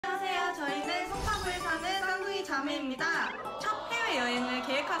남해입니다. 첫 해외여행을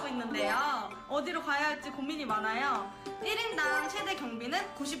계획하고 있는데요. 어디로 가야 할지 고민이 많아요. 1인당 최대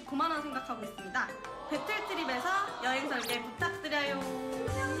경비는 99만 원 생각하고 있습니다. 배틀트립에서 여행 설계 부탁드려요.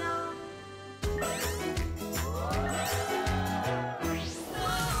 안녕.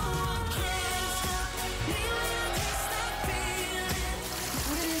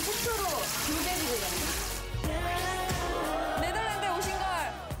 우리는 속초로 김제리를 갑니다. 네덜란드에 오신 걸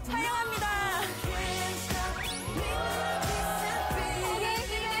환영합니다.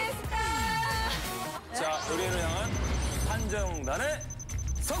 자, 우리를 향한 판정단의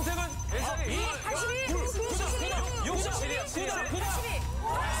선택은 82, 62.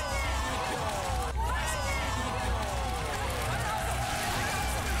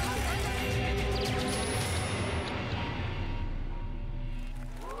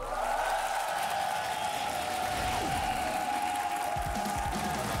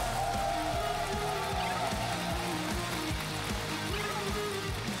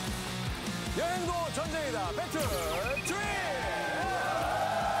 여행도 전쟁이다. 배틀트립!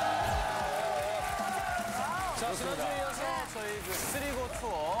 자, 지난주에 이어서 저희 그 3고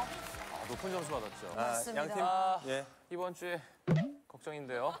투어 높은 점수 받았죠. 맞습니다. 양팀 예. 이번 주에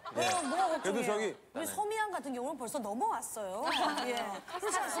걱정인데요. 뭐가 걱정이에요? 그래도 저기 우리 소미양 같은 경우는 벌써 넘어왔어요. 예.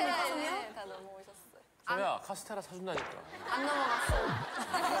 그렇지 않습니까, 소미양? 다 넘어오셨어요. 소미야, 카스테라 사준다니까. 안 넘어갔어요.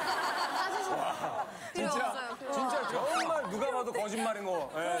 사주셨어요. 필요 없어요. 진짜 정말 누가 봐도 거짓말인 거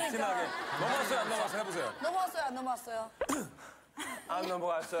티나게. 넘어왔어요, 안 넘어왔어요? 해보세요. 넘어왔어요, 안 넘어왔어요? 안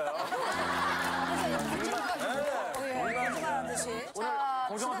넘어갔어요. 거짓말하는 듯이. 오늘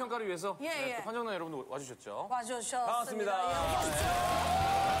공정한 평가를 위해서 예. 또 판정단 여러분들 와주셨죠. 와주셨습니다. 반갑습니다. 예, 어서 오십시오.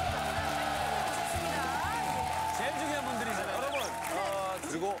 제일 중요한 분들이잖아요. 여러분,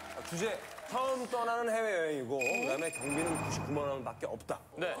 그리고 주제 처음 떠나는 해외여행이고 그다음에 경비는 99만 원밖에 없다.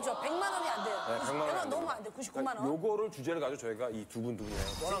 네. 그죠, 100만 원이 안 돼요. 네, 100만 원이 안 너무 돼요. 안 돼, 99만 원. 요거를 주제를 가지고 저희가 이 두 분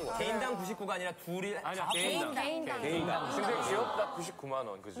떠난 거예요. 개인당 99가 아니라 둘이 아니야, 개인당. 근데 귀엽다 99만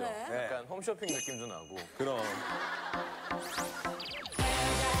원, 그죠? 네. 약간 홈쇼핑 느낌도 나고. 그럼.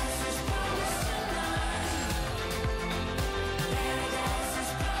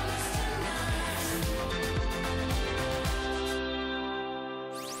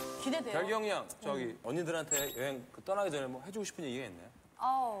 기대돼요. 별경 양, 저기 언니들한테 여행 떠나기 전에 뭐 해주고 싶은 얘기가 있나요?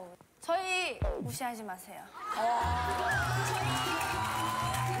 저희 무시하지 마세요.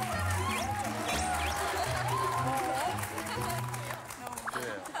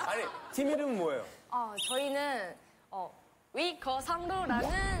 네. 아니, 팀 이름은 뭐예요? 저희는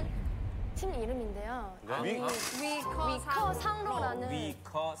위커상로라는 팀 이름인데요. 위커상로라는.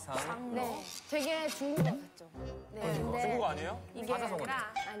 위커상. 네, 되게 중국어 같죠. 네, 근데 중국어 아니에요? 이게 아니라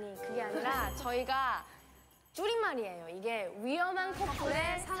그게 아니라 저희가 줄임말이에요. 이게 위험한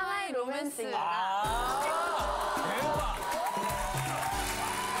커플의 상하이 로맨스입니다. 대박!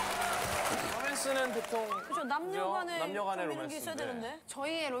 로맨스는 보통 그죠, 남녀 간의 남녀간의 이런 게 있어야 로맨스인데. 되는데.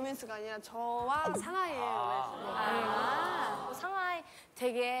 저희의 로맨스가 아니라 저와 상하이의 로맨스입니다. 상하이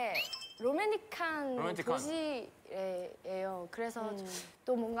되게 로맨틱한 도시예요. 그래서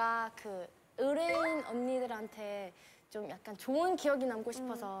또 뭔가 그 어린 언니들한테 좀 약간 좋은 기억이 남고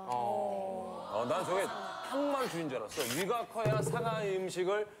싶어서. 난 저게 항만 주인 줄 알았어. 위가 커야 상하이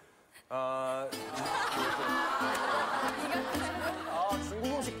음식을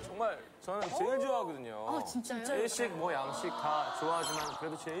중국 음식 정말 저는 제일 좋아하거든요. 진짜요? 일식 뭐 양식 다 좋아하지만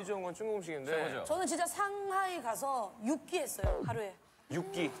그래도 제일 좋은 건 중국 음식인데. 저는 진짜 상하이 가서 6끼 했어요, 하루에.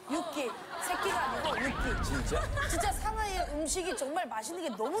 6끼. 6끼. 새끼가 아니고 6끼. 진짜? 진짜 상하이의 음식이 정말 맛있는 게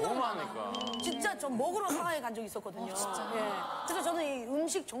너무너무 너무 많아요. 많으니까. 진짜 전 먹으러 상하이 간 적이 있었거든요. 진짜? 예. 그래서 저는 이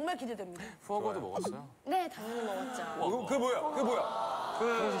음식 정말 기대됩니다. 푸어거도 먹었어요? 네, 당연히 먹었죠. 그게 뭐야? 그게 뭐야?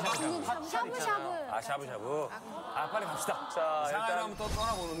 샤브샤브. 샤브샤브. 빨리 갑시다. 자, 상하이로 한번 또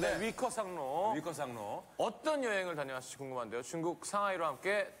떠나보는데. 위커상로. 위커상로. 어떤 여행을 다녀왔을지 궁금한데요. 중국 상하이로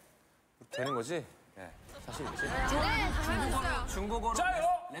함께 되는 거지? 네. 사실 있지? 네, 당연했어요. 중국어로 짜요!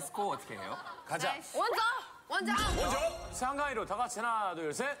 렛츠고 어떻게 해요? 가자. 먼저. 상하이로 다 같이 하나,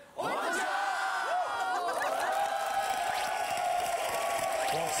 둘, 셋. 와,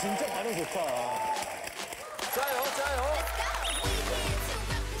 진짜 반응 좋다. 짜요.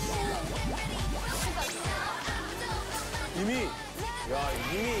 이미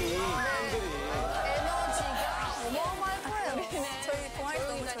팬들이. 에너지가 어마어마할 거예요. 저희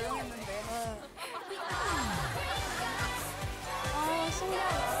동아리도 조용했는데.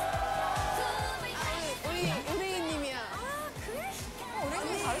 신기하다. 우리 은행이님이야. 그래? 은행님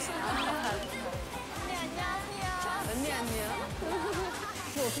다르시구나. 네, 안녕하세요. 언니 안녕.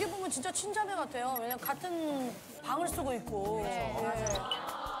 근데 어떻게 보면 진짜 친자매 같아요. 왜냐면 같은 방을 쓰고 있고. 네, 맞아요.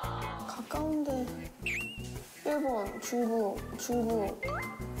 가까운데 왜 일본, 중국.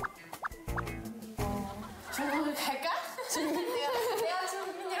 중국을 갈까? 내가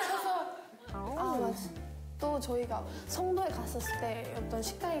중국인이라서. 아, 맞아. 또 저희가 성도에 갔었을 때 어떤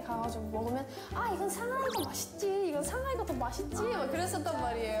식당에 가가지고 먹으면 이건 상하이가 맛있지, 이건 상하이가 더 맛있지 막 그랬었단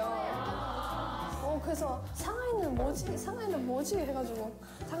말이에요. 그래서 상하이는 뭐지 해가지고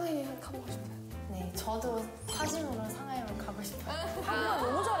상하이 가보고 싶어요. 네, 저도 사진으로 상하이로 가고 싶어요. 한국말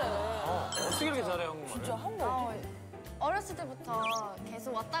너무 잘해. 어떻게 이렇게 잘해, 한국말? 진짜 한국. 어렸을 때부터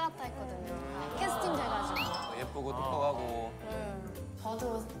계속 왔다 갔다 했거든요. 캐스팅 돼가지고. 예쁘고 똑똑하고.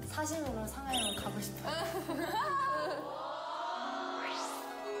 저도 사진으로 상하이로 가고 싶어요.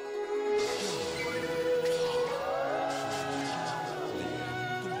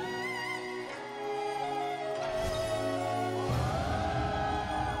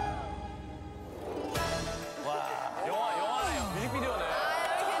 영화네, 뮤직비디오네.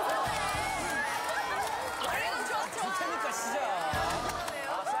 좋다니까, 진짜.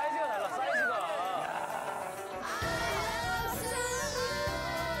 사이즈가 달라, 사이즈가.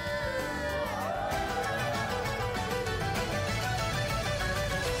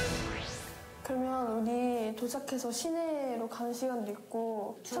 그러면 우리 도착해서 시내로 가는 시간도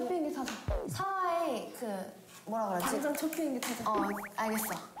있고 첫 비행기 타자. 상하이 뭐라 그러지? 당장 첫 비행기 타자.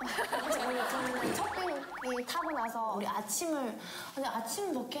 알겠어. 저는 첫 비행기 타고 나서 우리 아니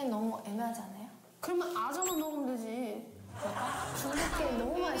아침 먹기엔 너무 애매하지 않아요? 그러면 아점을 먹으면 되지. 중국게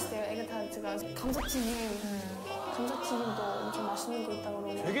너무 맛있대요, 에그타르트가. 감자튀김도 엄청 맛있는 거 있다고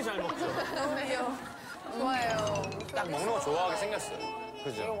그러고. 되게 잘 먹죠? 너무해요. 좋아요. 딱 먹는 거 좋아하게 생겼어요.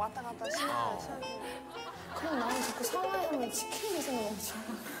 그죠? 왔다 갔다 시원하게. 그럼 나는 자꾸 상하이 하면 치킨이 생각나죠.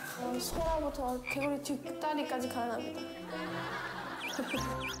 소라부터 개구리 뒷다리까지 가능합니다.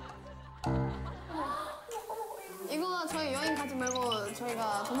 이거 저희 여행 가지 말고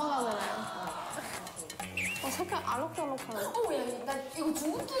저희가 도망가잖아요. 색깔 알록달록하네. 야, 나 이거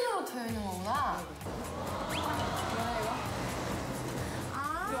중국 틀로 되어 있는 거구나. 뭐야 이거?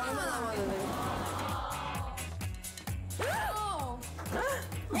 이거 얼마 남았는데?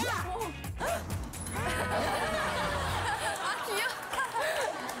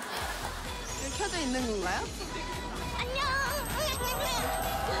 켜져 있는 건가요? 안녕.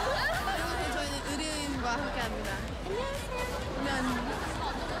 여러분 저희는 의뢰인과 함께합니다.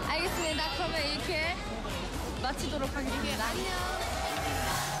 안녕하세요. 알겠습니다. 그러면 이렇게 마치도록 하겠습니다.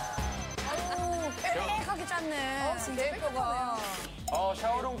 빽빽하게 짰네. 진짜 예뻐가.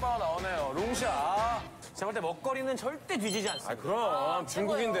 샤오롱바가 나오네요. 룽샤. 제가 볼 때 먹거리는 절대 뒤지지 않습니다. 그럼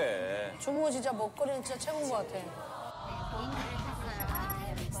중국인데. 중국은 진짜 먹거리는 진짜 최고인 것 같아.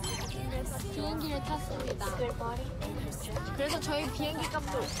 비행기를 탔습니다. 그래서 저희 비행기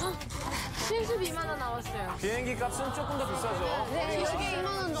값도 72만 원 나왔어요. 비행기 값은 조금 더 비싸죠. 네, 10만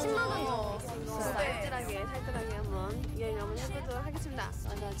원 정도. 10만 원 정도. 살뜰하게 한번 여행 한번 해보도록 하겠습니다.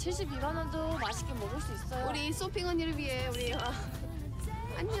 맞아, 72만 원도 맛있게 먹을 수 있어요. 우리 소핑 언니를 위해 우리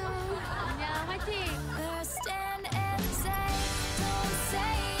안녕. 안녕, 화이팅!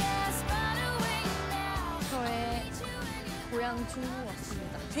 저의 고향 중국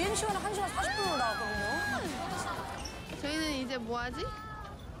왔습니다. 비행 시간은 1시간 40분으로 나왔거든요. 저희는 이제 뭐 하지?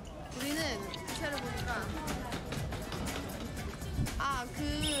 우리는 기차를 보니까 그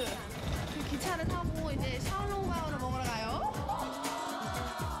기차를 타고 이제 샤오롱바오를 먹으러 가요.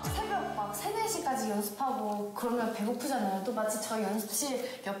 새벽 막 3, 4시까지 연습하고 그러면 배고프잖아요. 또 마치 저희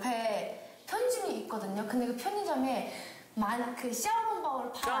연습실 옆에 편의점이 있거든요. 근데 그 편의점에 그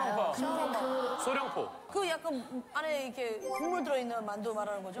샤오롱바오를 팔아요. 근데 소량포. 그 약간 안에 이렇게 국물 들어있는 만두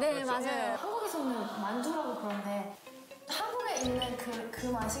말하는 거죠? 네, 맞아요. 한국에서는 만두라고 그러는데 한국에 있는 그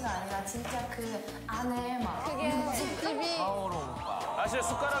맛이가 아니라 진짜 그 안에 막 집이 아시죠?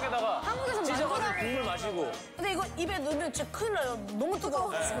 숟가락에다가 한국에서 찢어가지고 만두라고 국물 마시고. 근데 이거 입에 넣으면 진짜 큰일 나요. 너무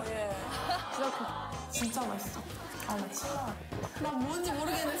뜨거워가지고. 예. 진짜 맛있어. 나 진짜. 나 뭔지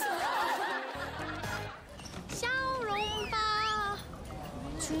모르겠는데. 샤오롱바.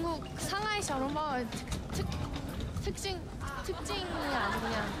 중국 상하이 샤오롱바의 특징이 아주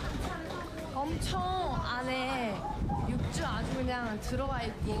그냥 엄청 안에 육주 아주 그냥 들어가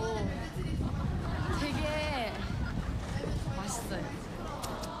있고 되게 맛있어요.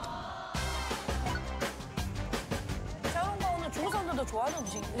 샤오롱바오는 중국 사람들도 좋아하는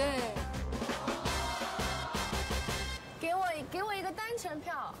음식인데. 네. 给我一个单程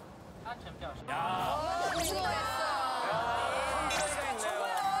票。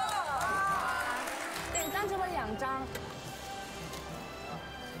 네, 单程票2张。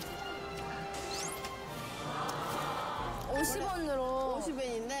 50원으로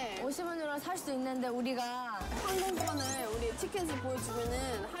 50엔인데 50원으로 살 수 있는데 우리가 항공권을 우리 티켓을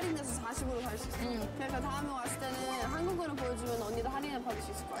보여주면은 할인해서 40으로 갈 수 있어요. 그러니까 다음에 왔을 때는 한국어를 보여주면 언니도 할인을 받을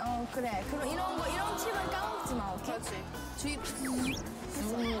수 있을 거야. 그래. 그럼 이런 팁은 까먹지 마, 오케이? 그렇지. 주입.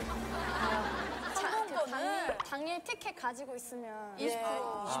 당일 티켓 가지고 있으면 20%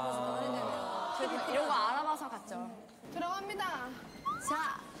 할인되네요. 이런 거 알아봐서 갔죠. 들어갑니다.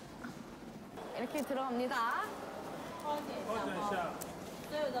 자, 이렇게 들어갑니다.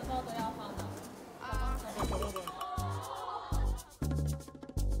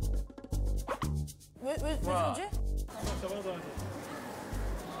 왜 그러지?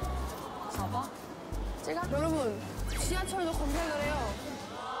 여러분, 지하철도 검색을 해요.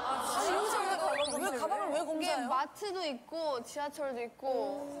 왜 가방을 왜 이게 공개해요? 마트도 있고 지하철도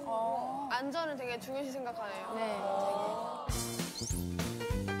있고 안전을 되게 중요시 생각하네요. 네.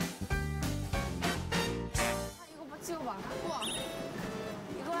 이거 봐, 찍어봐. 우와.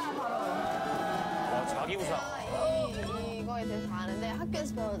 이거야 바로. 와, 자기 우상. 이거에 대해서 다 아는데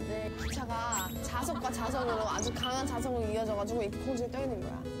학교에서 배웠는데 기차가 자석과 자석으로 아주 강한 자석으로 이어져가지고 이렇게 공중에 떠 있는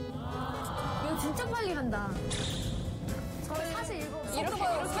거야. 이거 진짜 빨리 간다. 저희 사실 이거 이렇게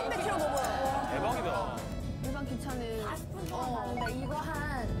 300km 넘어요. 대박이다. 일반 기차는 40분 동안 가는데 이거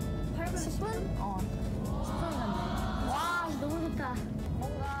한 8분, 10분? 10분 간다. 와, 너무 좋다.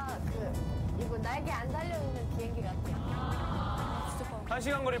 뭔가 이거 날개 안 달려있는 비행기 같아요.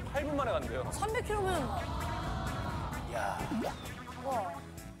 1시간 거리 8분 만에 간대요. 300km면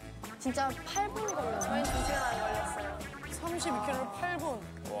진짜 8분 걸려요. 저희 2시간 안 걸렸어요. 32km를 8분.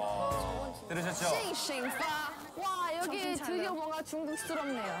 들으셨죠? 싱싱파. 와, 여기 드디어 뭔가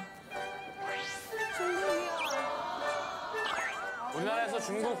중국스럽네요. 중국이야. 우리나라에서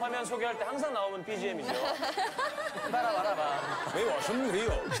중국 화면 소개할 때 항상 나오는 BGM이죠. 바라바라바. 왜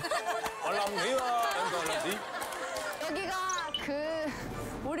와셨는데요? 알람네요. 여기가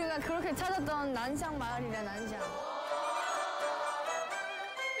우리가 그렇게 찾았던 난샹 마을이래, 난샹.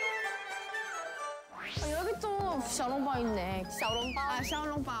 여기 또 샤오롱바오 있네. 샤오롱바오.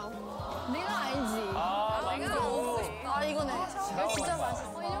 샤오롱바오. 내가 알지. 이거네. 이거 진짜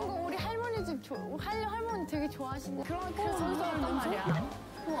맛있어. 이런 거 우리 할머니 집 할머니 되게 좋아하시는 그래서 샀단 말이야.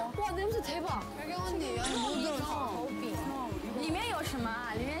 와, 냄새 대박. 배경 언니, 여기 뭐 들어있어? 里面有什么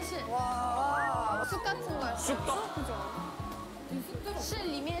里面是 쑥 같은 거야. 쑥떡?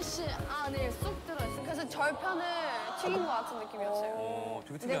里面是네, 쑥 들어있어. 그래서 절편을 튀긴 것 같은 느낌이었어요. 오,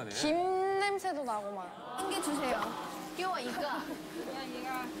 되게 특이하네. 김 냄새도 나고 막. 한 개 주세요. 끼워 이거.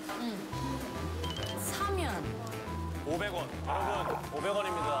 사면 500원. 여러분,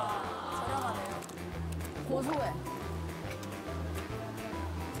 500원입니다. 고소해.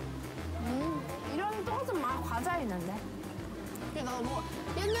 이런 똑같은 맛 과자 있는데. 근데 나 뭐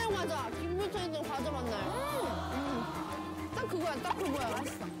옛날 과자, 김 묻혀 있는 과자 맞나요? 딱 그거야, 딱 그거야.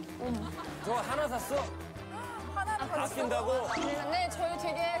 맛있어. 저거 하나 샀어? 아낀다고? 네, 저희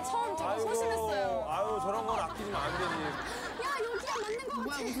되게 처음 되게 소심했어요. 아유, 저런 건 아끼면 안 되지. 야, 여기야 맞는 거 같아.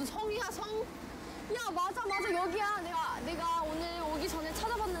 뭐야, 무슨 성이야, 성? 야, 맞아, 여기야. 내가 오늘 오기 전에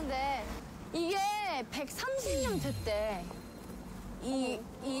찾아봤는데 이게 130년 됐대. 이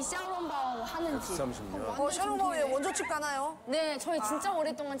샤오롱바오 하는 집. 30년. 샤오롱바오에 원조집 가나요? 네, 저희 진짜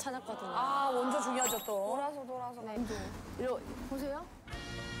오랫동안 찾았거든요. 원조 중요하죠 또. 돌아서. 네. 보세요.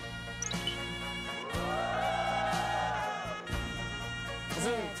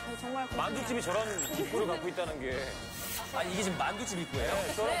 무슨 저희 정말 만두집이 저런 입구를 갖고 있다는 게. 아니, 이게 지금 만두집 입구예요?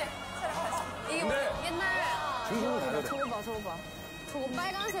 이게 근데 옛날 저거 봐. 저거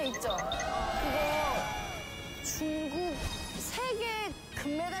빨간색 있죠? 그거 중국 세계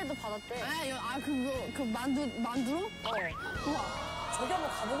금메달도 받았대. 그 만두로? 저기 한번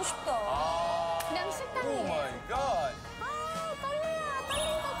가보고 싶다. 그냥 오 식당이에요. 마이 갓.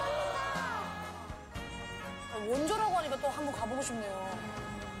 원조라고 하니까 또 한번 가보고 싶네요.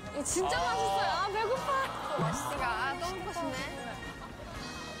 이거 진짜 맛있어요. 배고파. 맛있지가. 또 먹고 싶네.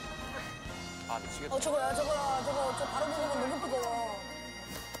 아, 미치겠다. 저거 바로 먹으면 너무 뜨거워.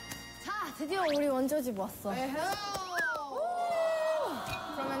 자, 드디어 우리 원조집 왔어.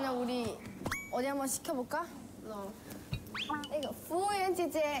 그러면은 우리 어디 한번 시켜볼까? 那个服务员姐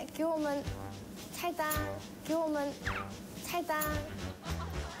姐给我们菜单，给我们菜单，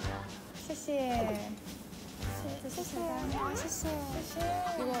谢谢。谢谢。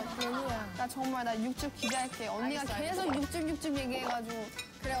이거 메뉴야. 나 육즙 기대할게. 언니가 계속 육즙 얘기해가지고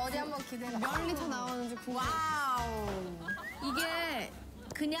그래, 어디 한번 기대해봐. 몇 리터 나오는지 궁금해. 이게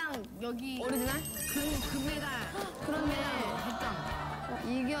그냥 여기 오리지널? 금메달 그런데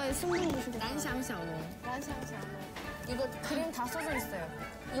이게 승부무시고. 난샹샤오. 이거 그림 다 써져 있어요.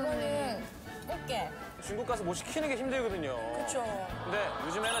 이거는 꽃게. 중국 가서 뭐 시키는 게 힘들거든요. 그렇죠. 근데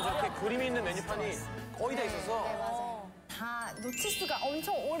요즘에는 저렇게 그림이 있는 메뉴판이 거의 다 있어서. 네, 맞아요. 다 놓칠 수가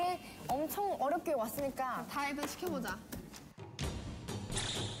엄청 어렵게 왔으니까 다 일단 시켜보자.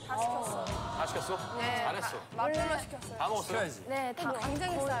 다 시켰어. 다 시켰어? 네. 잘했어. 맛별로 시켰어요. 다 먹었어. 시켜야지. 네, 다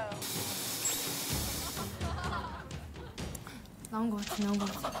굉장히 싸요. 나온 것 같아.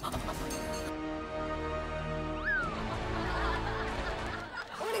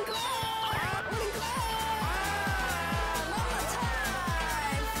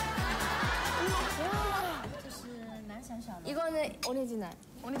 이거는 오리지널.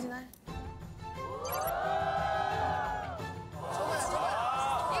 오리지널.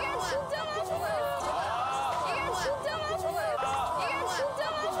 이게 진짜 맛있어요. 이게 진짜 맛있어요. 이게 진짜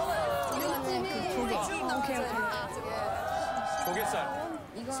맛있어요. 이거는 그 조개. 오케이. 조갯살.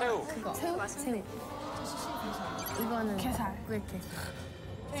 이거 새우. 그거. 새우. 이거는 게살. 꿀게.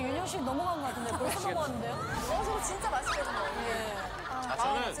 윤영 씨 넘어간 것 같은데 벌써 넘어갔는데요? 저거 진짜 맛있거든요. 예. 아,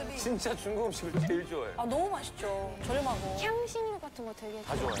 저는 진짜 중국 음식을 제일 좋아해요. 아 너무 맛있죠. 저렴하고. 향신료 같은 거 되게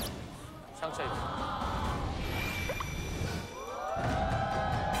다 좋아해요. 샹차이.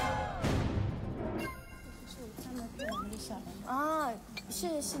 아,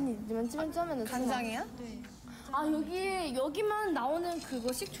 你们这边专门的 간장이야? 아, 여기만 나오는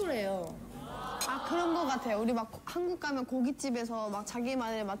그거 식초래요. 아 그런 거 같아요. 우리 막 한국 가면 고깃집에서 막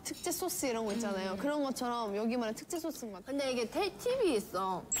자기만의 막 특제 소스 이런 거 있잖아요. 그런 것처럼 여기만의 특제 소스인 것 같아요. 근데 이게 팁이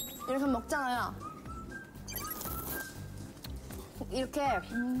있어. 이렇게 먹잖아요. 이렇게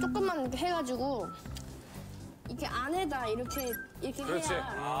조금만 이렇게 해가지고 이렇게 안에다 이렇게 그렇지.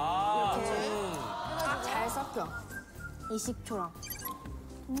 해야 아. 이렇게 잘 섞여. 이 식초랑.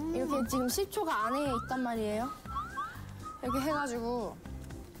 이렇게 지금 식초가 안에 있단 말이에요. 이렇게 해가지고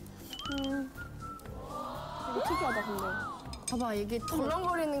되게 특이하다 근데. 봐봐, 이게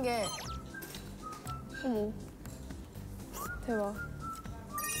덜렁거리는 게 어머. 대박.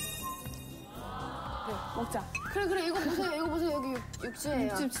 그래, 먹자. 그래 이거 보세요. 이거 보세요. 여기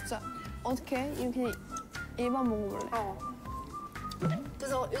육수예요. 육즙 진짜. 어떻게 이렇게 일반 먹어볼래?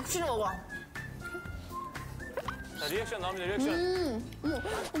 그래서 육수를 먹어. 자, 리액션 나옵니다, 리액션.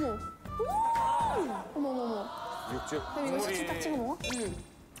 어머. 육즙. 그럼 이거 식초 딱 찍어 먹어?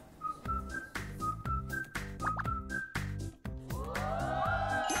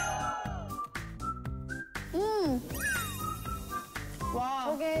 와.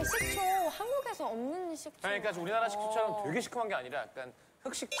 저게 식초 한국에서 없는 식초. 그러니까 우리나라 식초처럼 되게 시큼한 게 아니라 약간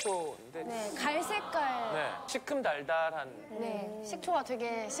흑식초인데. 네, 갈색깔. 네, 시큼달달한. 네, 식초가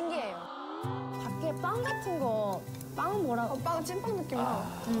되게 신기해요. 밖에 빵 같은 거, 빵 뭐라고? 빵 찐빵 느낌 나.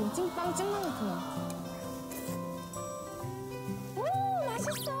 찐빵 같은 거.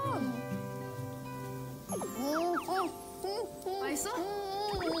 맛있어. 맛있어?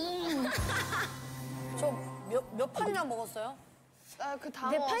 저 몇 판이나 먹었어요? 나 그 다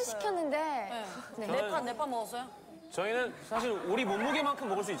네 판 먹었어요. 시켰는데 네. 저는- 네 판 먹었어요? 저희는 사실 우리 몸무게만큼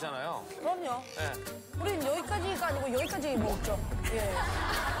먹을 수 있잖아요. 그럼요. 네. 우린 여기까지가 아니고 여기까지 먹죠. 예.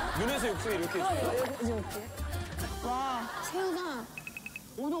 눈에서 육즙이 이렇게 있어요. 그럼요, 여기까지 먹지. 와, 새우가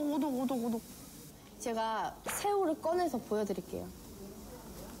오독. 제가 새우를 꺼내서 보여드릴게요.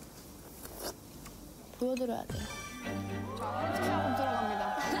 보여드려야 돼요. 시작은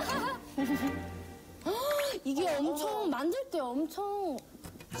들어갑니다. 이게 엄청 만들 때 엄청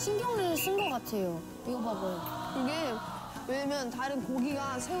신경을 쓴 것 같아요. 이거 봐봐요. 이게 왜냐면 다른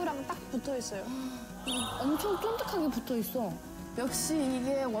고기가 새우랑 딱 붙어 있어요. 엄청 쫀득하게 붙어 있어. 역시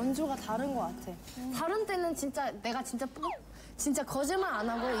이게 원조가 다른 것 같아. 다른 때는 진짜 내가 진짜 거짓말 안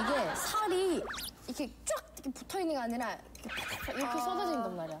하고 이게 살이 이렇게 쫙 이렇게 붙어 있는 게 아니라 이렇게 쏟아져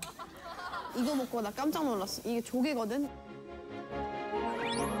있단 말이야. 이거 먹고 나 깜짝 놀랐어. 이게 조개거든?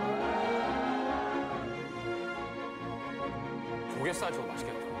 조갯살 저거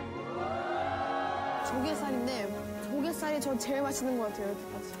맛있겠다. 조개살인데 조개살이 저 제일 맛있는 것 같아요,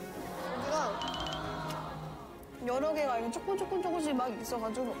 여기까지. 여기가 여러 개가 이렇게 조금씩 막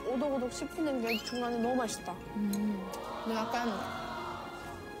있어가지고 오독오독 씹히는 게 중간에 너무 맛있다. 근데 약간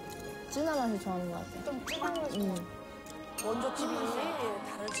진한 맛을 좋아하는 것 같아. 좀 진한 거 원조집이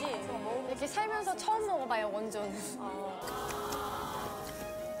다르지. 이렇게 살면서 처음 먹어봐요, 원전.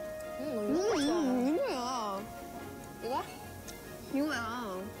 이거야. 이거?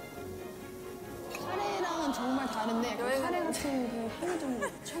 이거야. 카레랑은 정말 다른데 그 카레 같은 그 향이 좀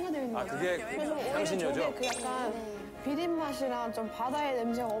첨가되어 있는 아, 거야. 그게 그래서 오히려 향신료죠? 저게 그 약간 비린 맛이랑 좀 바다의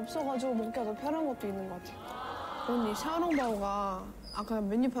냄새가 없어가지고 먹기가 더 편한 것도 있는 것 같아. 언니 샤오롱바오가 아까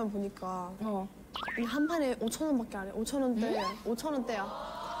메뉴판 보니까 이 한 판에 5,000원밖에 안 해. 5,000원대. 5,000원대야.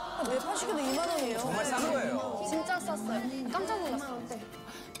 네판 시켜도 2만 원이에요. 정말 싼 거예요. 진짜 쌌어요. 깜짝 놀랐어요.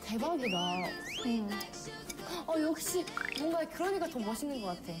 대박이다. 역시 뭔가 그러니까 더 멋있는 것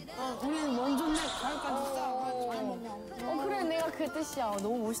같아. 우리는 원조인데 가격까지 싸. 잘 먹냐. 내가 그 뜻이야.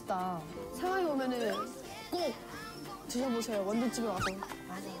 너무 멋있다. 상하이 오면은 꼭 드셔보세요. 원두집에 와서.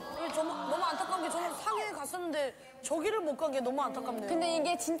 너무 안타까운 게 저는 상해에 갔었는데 저기를 못 간 게 너무 안타깝네요. 근데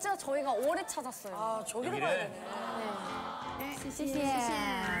이게 진짜 저희가 오래 찾았어요. 아, 저기를 가야 되네.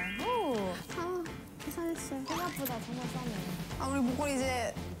 계산했어요. 생각보다 정말 싸네. 아, 우리 목걸이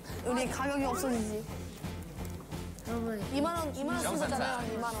이제 우리 가격이 없어지지. 여러분 2만 원 쓴 거잖아요.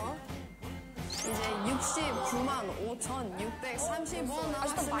 2만 원. 이제 69만 5,630원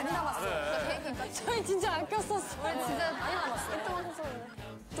아직도 많이 남았어요. 저희 진짜 아꼈었어요. 우리 진짜 많이 남았어요.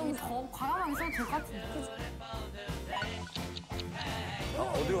 좀 더 과감하게 써도 될 것 같은데.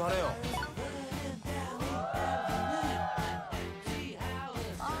 어디로 가래요?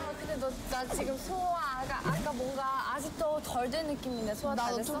 아 근데 나 지금 아까 뭔가 아직도 덜 된 느낌인데 소화 다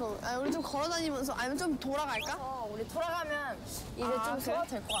나도 됐어? 좀, 우리 좀 걸어다니면서 아니면 좀 돌아갈까? 우리 돌아가면 이제 좀 소화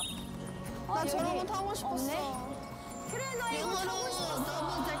될 것 같아. 나 저런 거 타고 싶었어. 없네? 그래 나 이거 영어로 타고 싶었어.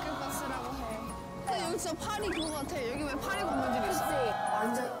 더블 데크 버스라고 해. 근데 여기 진짜 파리 그거 같아. 여기 왜 파리 건물들이 있어?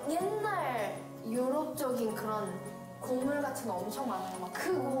 완전 옛날 유럽적인 그런 건물 같은 거 엄청 많아요. 막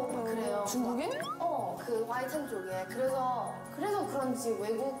크고 막 그래요. 중국에? 그 화이튼 쪽에. 그래서 그런지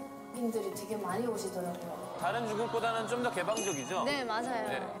외국인들이 되게 많이 오시더라고요. 다른 중국보다는 좀 더 개방적이죠? 네 맞아요.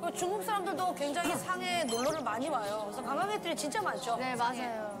 네. 그리고 중국 사람들도 굉장히 상해에 놀러를 많이 와요. 그래서 관광객들이 진짜 많죠. 네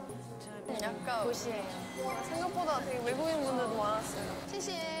맞아요. 약간 도시예요. 생각보다 되게 외국인 분들도 많았어요.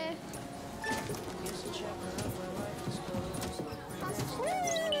 시시.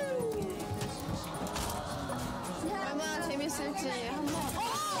 얼마나 재밌을지 한번.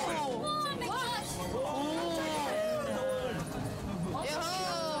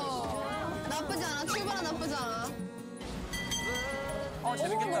 나쁘지 않아. 출발은 나쁘지 않아.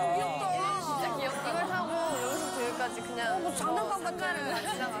 재밌겠다. 진짜 귀엽다. 이걸 타고 여기서 저기까지 그냥 뭐 장난감 같은 안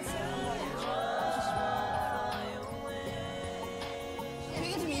지나갔어요.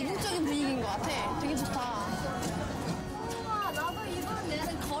 되게 좀 이국적인 분위기인 것 같아. 되게 좋다. 우와 나도 이건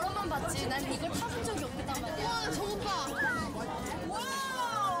내가 걸어만 봤지. 난 이걸 타본 적이 없단 말이야. 와, 저거 봐.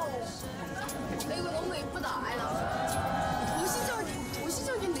 와우. 이거 너무 예쁘다.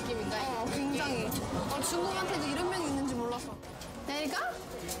 도시적인 느낌인가? 굉장히. 중국한테도 이런 면이 있는지 몰랐어. 내가?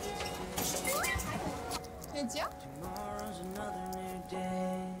 돼지야?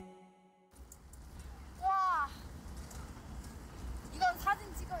 와 이건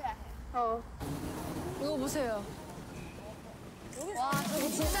사진 찍어야 해. 이거 보세요. 와 저기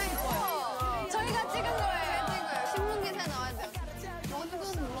진짜 예뻐요. 저희가 찍은 거예요. 신문 기사에 나와야 돼요.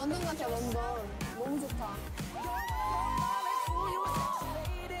 런던 같아, 런던. 너무 좋다.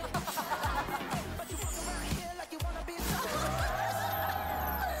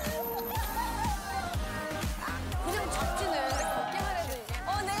 그냥 잡지네. 걷기만 해도 이게.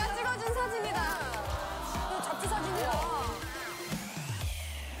 내가 찍어준 사진이다. 그 잡지 사진이야.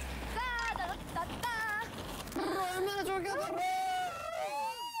 따다다다다. 얼마나 쫄겨봐.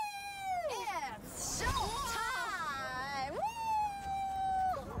 It's showtime.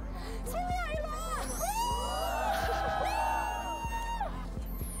 소미야 일로 와.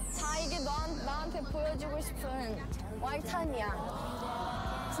 자 이게 나한테 보여주고 싶은 와이탄이야.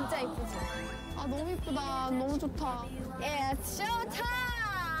 진짜 이쁘지? 아, 너무 이쁘다. 너무 좋다. It's showtime.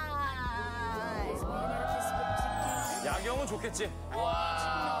 야경은 좋겠지?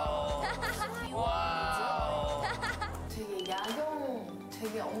 되게 야경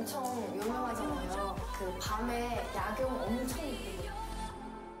되게 엄청 유명하잖아요. 그 밤에 야경 엄청 이쁘고.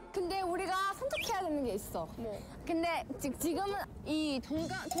 근데 우리가 선택해야 되는 게 있어. 뭐? 근데 지금은 이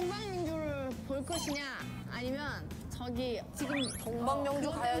동방민주를 볼 것이냐 아니면 저기 지금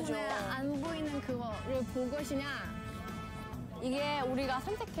동방명주 가야죠. 안 보이는 그거를 볼 것이냐 이게 우리가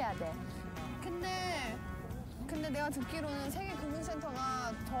선택해야 돼. 근데 내가 듣기로는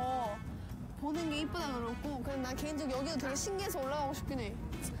세계금융센터가 더 보는 게 이쁘다 그러고, 그냥 난 개인적으로 여기도 되게 신기해서 올라가고 싶긴 해.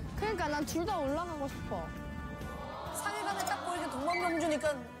 그러니까 난 둘 다 올라가고 싶어. 상해 가면 딱 보이게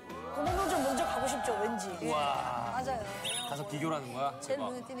동방명주니까 동방명주 먼저 가고 싶죠, 왠지. 와. 맞아요. 가서 비교를 하는 거야? 제일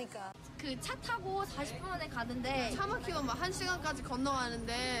대박. 눈에 띄니까. 그 차 타고 40분 만에 가는데 차 막히면 막 1시간까지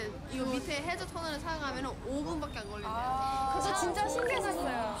건너가는데 이거 밑에 해저 터널을 사용하면 5분밖에 안 걸린대요. 그래서 진짜 신기했었어요.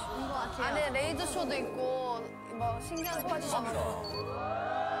 이거 같아요. 안에 레이저 쇼도 있고 뭐 신기한 소화지도 많고.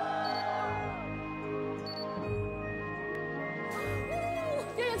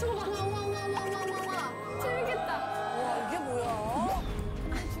 야, 저거 봐. 우와. 재밌겠다. 와, 이게 뭐야?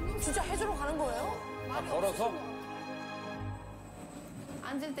 진짜 해주러 가는 거예요? 걸어서?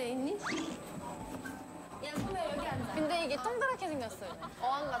 앉을 데 있니? 야, 소미야, 여기 앉아. 근데 이게 동그랗게 생겼어요.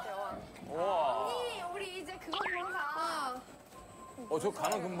 어항 같아, 어항. 우와. 우리 이제 그거 보러 가. 저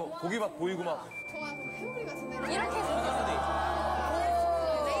가면 그럼 뭐 고기 막 보이고 막. 이렇게 생겼어.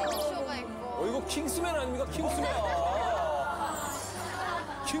 레이저 쇼가 있고. 이거 킹스맨 아닙니까? 킹스맨.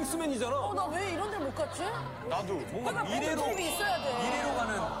 킹스맨이잖아. 나 왜 이런 데 못 갔지? 나도 뭔가 약간 미래로 배틀트립이 있어야 돼. 미래로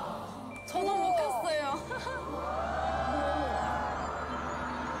가는. 저도 못 갔어요.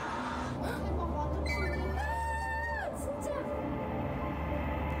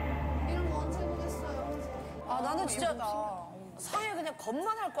 이런 거 언제 보겠어요? 나는 진짜 상해 그냥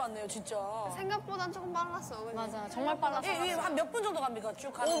겁만 할 것 같네요, 진짜. 생각보다 조금 빨랐어. 맞아, 정말 빨랐어. 한 몇 분 정도 갑니까?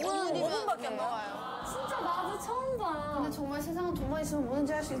 쭉 가는 5분밖에 안 나와요. 진짜 나도 처음 봐. 근데 정말 세상은 돈만 있으면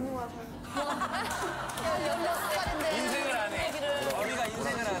뭐든지 할 수 있는 것 같아요. 16살인데. 인생을 안 해. 우리가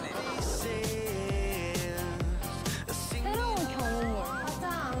인생을 안 해. 새로운 경험을.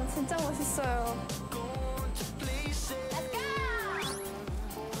 맞아, 진짜 멋있어요.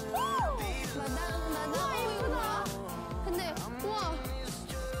 우와, 이쁘다. 근데, 우와.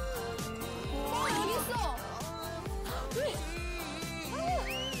 여기 있어.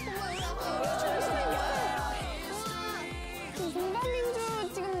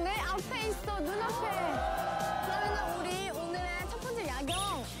 동방민주 지금 내 앞에 있어, 눈앞에. 그러면 우리 오늘의 첫 번째 야경,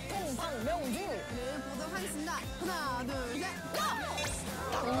 동방명주를 보도록 하겠습니다. 하나, 둘, 셋, 고!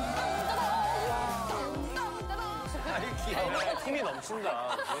 힘이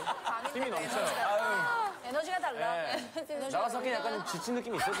넘친다. 힘이 넘쳐요. 에너지가 달라. 나가서 그냥 약간 좀 지친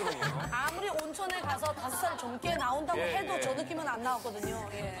느낌이 있었거든요. 아무리 온천에 가서 5살 젊게 나온다고 예, 해도 예. 저 느낌은 안 나왔거든요.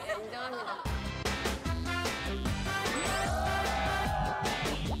 예. 인정합니다.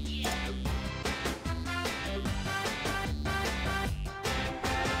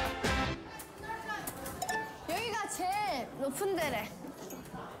 여기가 제일 높은 데래.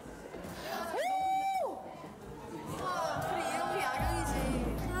 오! 와, 그래, 이렇게 야경이지.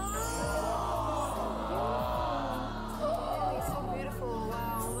 It's so beautiful.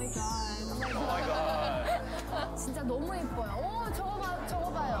 Wow, oh my god. 오 마이 갓. 진짜 너무 예뻐요. 오,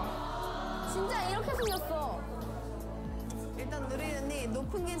 저거 봐요. 진짜 이렇게 생겼어. 일단 누리 언니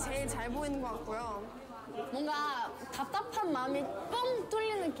높은 게 제일 잘 보이는 것 같고요. 뭔가 답답한 마음이 뻥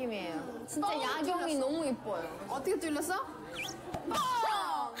뚫린 느낌이에요. 진짜 야경이 너무 예뻐요. 어떻게 뚫렸어? 뻥!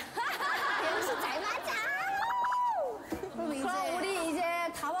 역시 잘 맞아! 그럼 우리 이제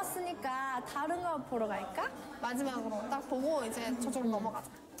다 왔으니까 다른 거 보러 갈까? 마지막으로 딱 보고 이제 저쪽으로 넘어가자.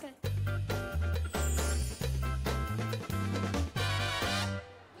 그래.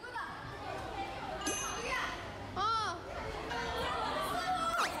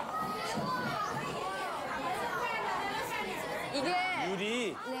 이게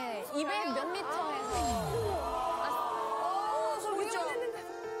유리. 네 200 몇 미터에서 소름 끼쳐.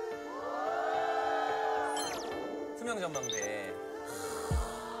 투명 전망대.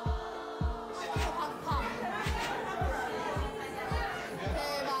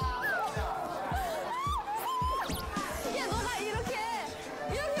 대박. 야 너가 이렇게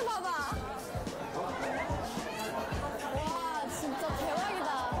봐봐. 와 진짜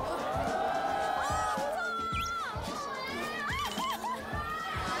대박이다. 아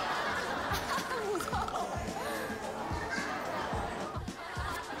무서워.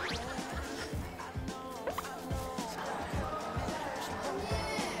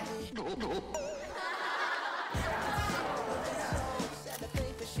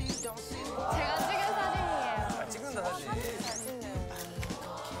 제가 찍은 사진이에요. 찍는다, 사진.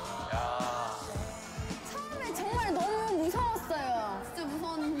 처음에 정말 너무 무서웠어요. 진짜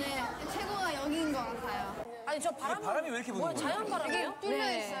무서웠는데 최고가 여기인 것 같아요. 아니, 저 바람. 바람이 왜 이렇게 부는 뭐야, 거예요? 자연 바람이에요?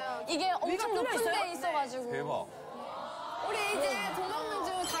 뚫려 있어요. 이게 엄청 뚫려 높은 있어요? 데 있어가지고. 대박. 우리 이제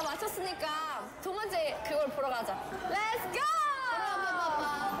동방민주 다 마쳤으니까 두 번째 그걸 보러 가자. Let's go!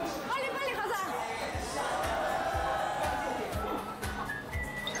 빨리 가자.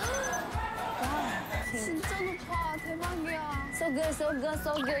 와, 진짜 높아. 대박이야. So good, so good,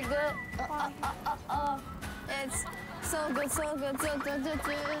 so good, good. It's so good, so good, so good, so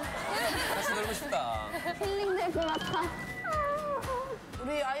good. 같이 놀고 싶다. 힐링될 것 같아.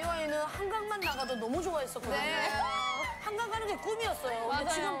 우리 I.O.I는 한강만 나가도 너무 좋아했었거든요. 네. 한강 가는 게 꿈이었어요. 근데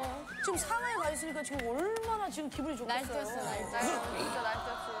맞아요. 지금 상하이 가 있으니까 지금 얼마나 지금 기분이 좋겠어요. 진짜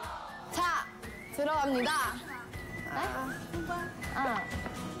날뛰었어. 자, 들어갑니다.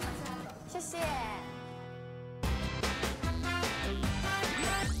 슈시에.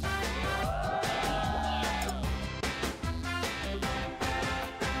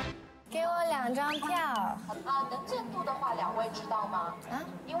 给我2张票。能见度的话，2位知道吗？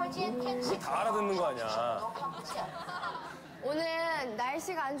因为今天天气 다 알아듣는 거 아니야. 都看不见。 오늘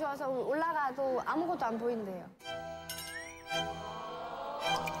날씨가 안 좋아서 올라가도 아무것도 안 보인대요.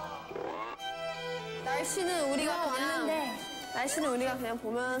 날씨는 우리가 왔는데 날씨는 우리가 그냥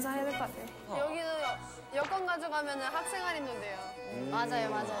보면서 해야 될 것 같아. 여기는 여권 가져가면 학생 할인도 돼요. 맞아요,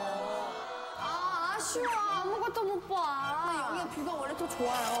 맞아요. 아, 아쉬워. 아무것도 못 봐. 여기가 뷰가 원래 더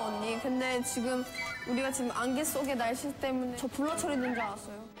좋아요, 언니. 근데 지금 우리가 지금 안개 속의 날씨 때문에 저 블러 처리된 줄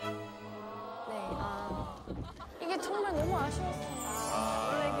알았어요. 네, 아. 이게 정말 너무 아쉬웠어요.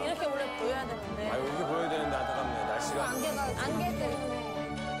 원래 이렇게 원래 보여야 되는데. 아, 여기 보여야 되는데 안타깝네요. 날씨가. 안개 때문에.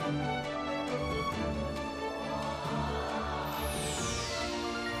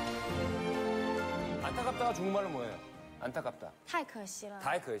 안타깝다가 중국말로 뭐예요? 안타깝다. 太可惜了.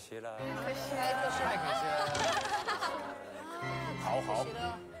 다이 그시라. 하오.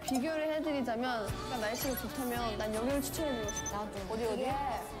 비교를 해드리자면 그러니까 날씨가 좋다면 난 여기를 추천해드리고 싶어. 나도. 어디?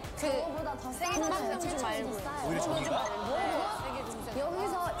 그거보다 더 세게 동방명주 말고. 오히려 저기가?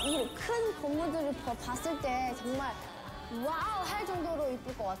 여기서 이 큰 건물들을 봤을 때 정말 와우 할 정도로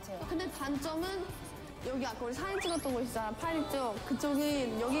이쁠 것 같아요. 근데 단점은 여기 아까 우리 사진 찍었던 곳 있잖아. 파리 쪽.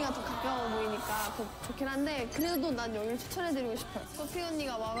 그쪽이 여기가 더 가까워 보이니까 좋긴 한데 그래도 난 여기를 추천해드리고 싶어요. 소피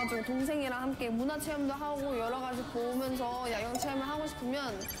언니가 와가지고 동생이랑 함께 문화체험도 하고 여러 가지 보면서 야경 체험을 하고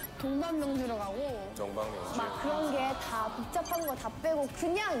싶으면 동방명주로 가고 정방명주. 막 그런 게 다 복잡한 거 다 빼고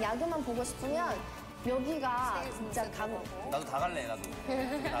그냥 야경만 보고 싶으면 여기가 진짜 가고. 나도 다 갈래, 나도.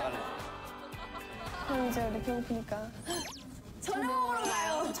 다 갈래. 그럼 이제 우리 배고프니까 저녁 먹으러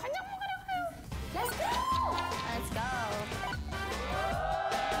가요. 저녁 먹으러 가요. Let's go. Let's go.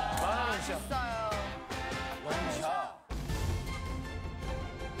 만원 샷. 원샷.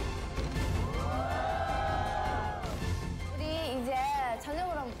 우리 이제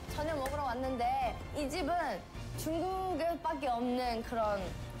저녁 먹으러 왔는데 이 집은 중국에밖에 없는 그런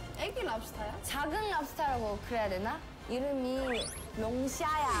애기 랍스타야? 작은 랍스타라고 그래야 되나? 이름이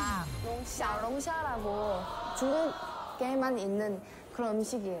롱샤야. 롱샤라고 중국에만 있는 그런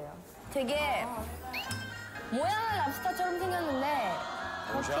음식이에요. 되게 모양은 랍스타처럼 생겼는데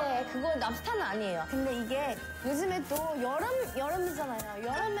그렇게 그거 랍스타는 아니에요. 근데 이게 요즘에 또 여름이잖아요.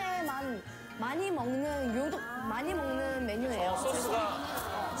 여름에만 많이 먹는 메뉴예요. 소스가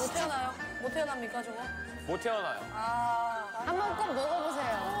못 태어나요? 못 태어납니까, 저거? 못 태어나요. 한번 꼭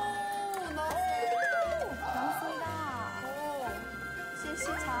먹어보세요. 감사합니다.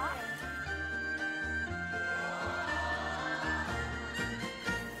 시시차.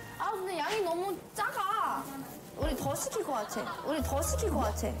 아 근데 양이 너무 작아. 우리 더 시킬 것 같아.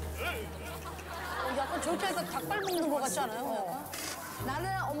 약간 저렇게 해서 닭발 먹는 거 같지 않아요?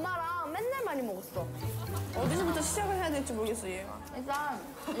 나는 엄마랑 맨날 많이 먹었어. 어디서부터 시작을 해야 될지 모르겠어, 얘가. 일단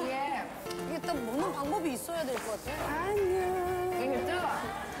이게 이게 딱 먹는 방법이 있어야 될 것 같아. 안녕. 이걸 뜯어.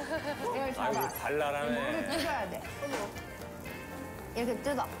 이걸 아이고, 잡아. 이걸 발랄하네. 뜯어야 돼. 이렇게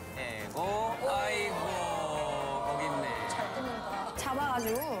뜯어. 아이고, 거기 있네. 잘 뜯는다.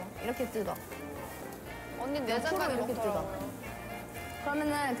 잡아가지고 이렇게 뜯어. 언니 옆으로 내장까지 이렇게 뜯어.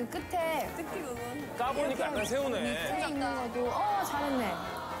 그러면은 그 끝에 까보니까 약간 새우네. 밑에 있는 것도 잘했네.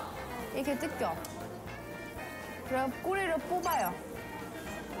 이렇게 뜯겨. 그럼 꼬리를 뽑아요.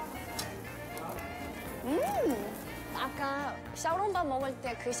 아까 샤오롱밥 먹을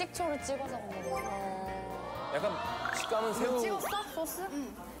때 그 식초를 찍어서 먹어요. 약간 식감은 새우. 찍었어? 소스?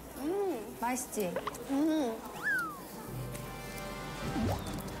 맛있지?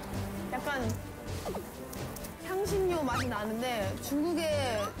 약간 향신료 맛이 나는데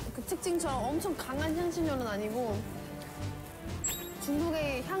중국의 그 특징처럼 엄청 강한 향신료는 아니고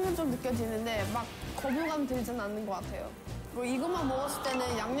중국의 향은 좀 느껴지는데 막 거부감 들진 않는 것 같아요. 그리고 이것만 먹었을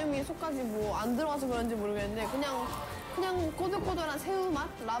때는 양념이 속까지 뭐 안 들어가서 그런지 모르겠는데 그냥 꼬들꼬들한 새우 맛?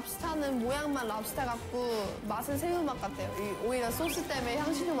 랍스타는 모양만 랍스타 같고 맛은 새우 맛 같아요. 오히려 소스 때문에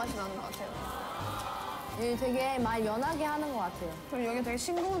향신료 맛이 나는 것 같아요. 이게 되게 말 연하게 하는 것 같아요. 그럼 여기 되게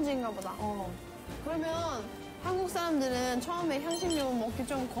싱거운지인가 보다. 그러면 한국 사람들은 처음에 향신료 먹기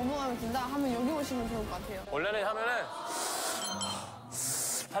좀 거부감이 든다 하면 여기 오시면 좋을 것 같아요. 원래는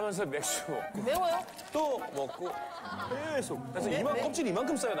하면서 맥주 먹고. 매워요? 또 먹고. 계속. 그래서 껍질이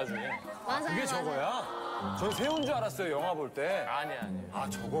이만큼 쌓여 나중에. 맞아요. 그게 저거야? 전 새우인 줄 알았어요, 영화 볼 때. 아니. 아,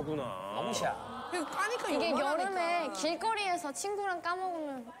 저거구나. 너무 샤. 그리고 까니까 이게 요만하니까. 여름에 길거리에서 친구랑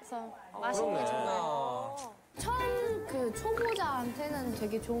까먹으면서 맛있는 거. 처음 그 초보자한테는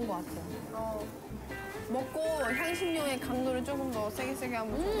되게 좋은 것 같아요. 먹고 향신료의 강도를 조금 더 세게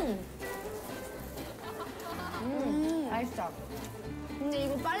하면 맛있어. 근데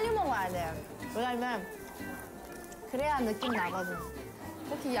이거 빨리 먹어야 돼요. 왜냐면 그래야 느낌 나거든.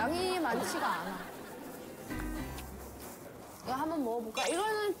 그렇게 양이 많지가 않아. 이거 한번 먹어볼까?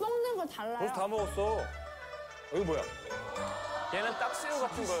 이거는 먹는 거 달라요. 벌써 다 먹었어. 여기 뭐야? 얘는 딱새우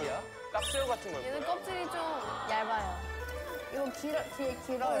같은 거야? 딱새우 같은 거야? 얘는 껍질이 좀 얇아요. 이거 뒤에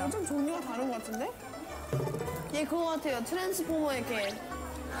길어요. 엄청 종류가 다른 것 같은데? 얘 그거 같아요. 트랜스포머 이렇게.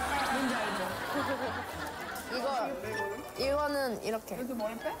 뭔지 알죠? 이거는 이렇게. 이렇게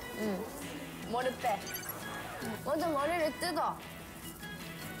머리 빼? 응. 머리 빼. 먼저 머리를 뜯어.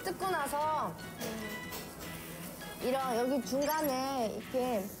 뜯고 나서 이런 여기 중간에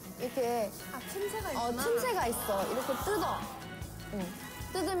이렇게 틈새가 있구나. 틈새가 있어. 이렇게 뜯어. 응.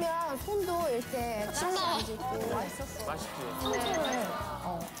 뜯으면 손도 이렇게 가시 안 짓고 맛있었어. 맛있지. 상처를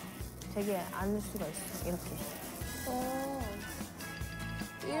되게 안 수가 있어. 이렇게.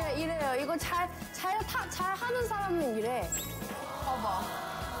 이래요. 이거 잘 하는 사람은 이래. 봐봐.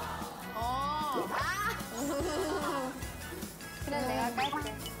 그래, 내가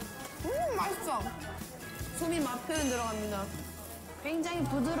깔게. 맛있어. 소미 맛 표현 들어갑니다. 굉장히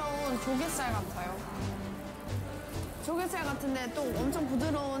부드러운 조갯살 같아요. 조갯살 같은데 또 엄청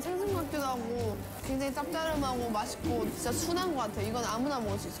부드러운 생선 같기도 하고 굉장히 짭짤하고 맛있고 진짜 순한 것 같아요. 이건 아무나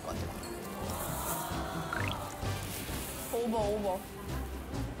먹을 수 있을 것 같아요. 오버.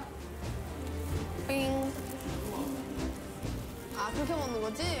 빙. 아, 그렇게 먹는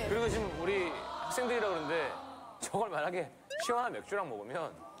거지? 그리고 지금 우리 학생들이라 그러는데 저걸 만약에 시원한 맥주랑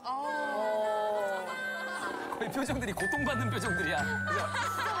먹으면 거의 표정들이 고통받는 표정들이야.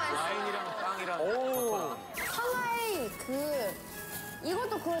 와인이랑 빵이랑 상하이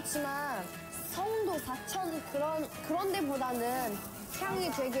이것도 그렇지만 성도, 사천 그런 데보다는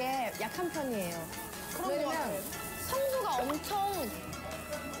향이 되게 약한 편이에요. 왜냐면 성도가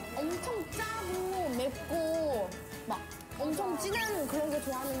엄청 짜고 맵고 막 엄청 진한 그런 게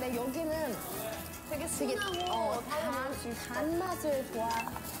좋아하는데 여기는 되게 순하고 단맛을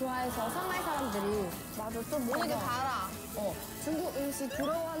좋아해서 상하이 사람들이 맞아. 또 모르게 달아. 중국 음식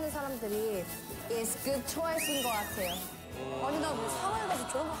부러워하는 사람들이 is good choice인 것 같아요. 아니, 나 왜 상하이 가서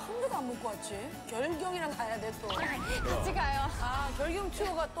저런 거 한 개도 안 먹고 왔지? 결경이랑 가야 돼, 또. 같이 가요. 아, 결경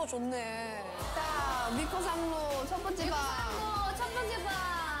투어가 또 좋네. 자, 위코상로 첫 번째 방. 첫 번째 방.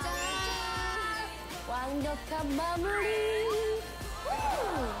 짠! 완벽한 마무리.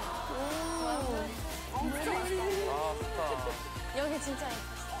 엄청 맛있다. 아 좋다. 여기 진짜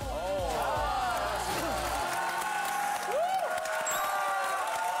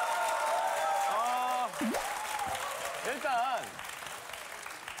일단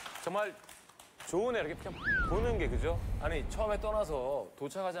정말 좋은 애 이렇게 그냥 보는 게 그죠? 아니 처음에 떠나서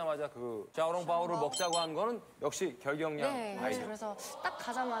도착하자마자 그 샤오롱바오를 먹자고 한 거는 역시 결경량 네, 아이들. 그래서 딱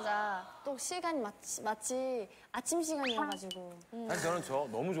가자마자 또 시간이 마치 아침 시간이어가지고. 사실 저는 저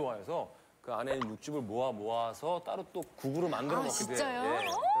너무 좋아해서 그 안에 있는 육즙을 모아서 따로 또 국으로 만들어 먹기도 해요. 진짜요? 예.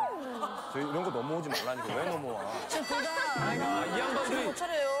 저희 이런 거 넘어오지 말라니까 왜 넘어와? 지금 둘 다. 아, 이 양반들이 못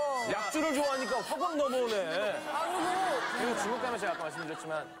차려요. 약주를 좋아하니까 확확 넘어오네. 그리고 중국 가면 제가 아까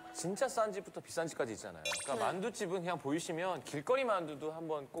말씀드렸지만 진짜 싼 집부터 비싼 집까지 있잖아요. 그러니까 만두집은 그냥 보이시면 길거리 만두도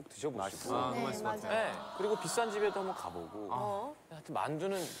한번 꼭 드셔보시고. 네, 맞아요. 네, 그리고 비싼 집에도 한번 가보고. 하여튼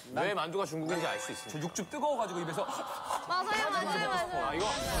만두는 왜 만두가 중국인지 알 수 있습니다. 저 육즙 뜨거워가지고 입에서 맞아요. 아 이거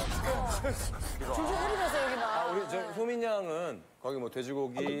줄줄 흐리면서 여기 막. 우리 저 소민 양은 거기 뭐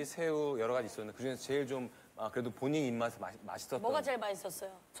돼지고기, 새우 여러 가지 있었는데 그 중에서 제일 좀 그래도 본인 입맛에 맛있었던. 뭐가 제일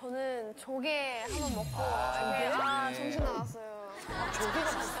맛있었어요? 저는 조개 한번 먹고 정신 나갔어요.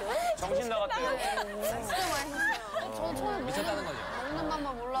 조개가 맛있어요? 정신 나갔대요. 진짜 맛있었어요. 저 처음에 미쳤다는 거죠. 먹는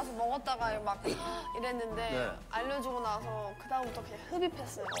맛만 몰라서 먹었다가 막 이랬는데 네. 알려주고 나서 그다음부터 그냥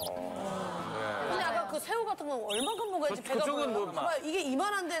흡입했어요. 근데 아까 그 새우 같은 건 얼만큼 먹어야지 배가 그쪽은 불러요? 뭐 봐봐, 이게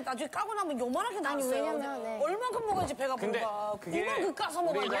이만한데 나중에 까고 나면 요만하게 나왔어요. 왜냐면, 네. 얼만큼 먹어야지 배가 근데 불러? 그게 이만큼 까서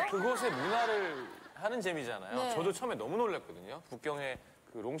먹어야 우리가 돼? 그곳의 문화를 하는 재미잖아요. 네. 저도 처음에 너무 놀랐거든요. 북경에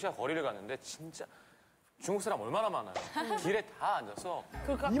그 롱시아 거리를 갔는데 진짜 중국 사람 얼마나 많아요. 길에 다 앉아서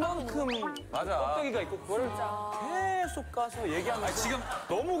이만큼 맞아. 껍데기가 있고 그거를 계속 까서 얘기하면서 지금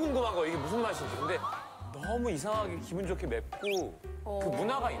너무 궁금한 거예요. 이게 무슨 맛인지. 근데 너무 이상하게 기분 좋게 맵고 그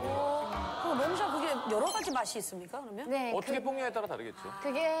문화가 있는 거예요. 그럼 롱샤 그게 여러 가지 맛이 있습니까, 그러면? 네, 어떻게 볶냐에 따라 다르겠죠.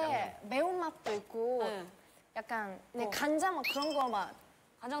 그게 매운맛도 있고 네. 약간 간장 막 그런 거 막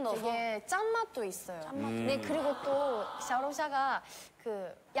간장 넣어서? 되게 짠맛도 있어요. 네, 그리고 또 샤오롱샤가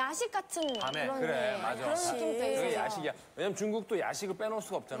그 야식 같은 밤에 그런 그래 게, 맞아. 그런 느낌도 그게 있어요. 야식이야. 왜냐면 중국도 야식을 빼놓을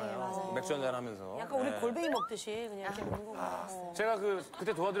수가 없잖아요. 맥주 한잔 하면서. 약간 우리 네. 골뱅이 먹듯이 그냥 이렇게 먹는 거구나. 제가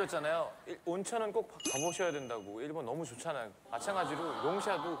그때 도와드렸잖아요. 온천은 꼭 가보셔야 된다고. 일본 너무 좋잖아요. 마찬가지로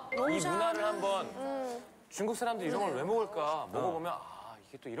롱샤도 이 문화를 한번 중국 사람들이 이런 걸 왜 먹을까 먹어보면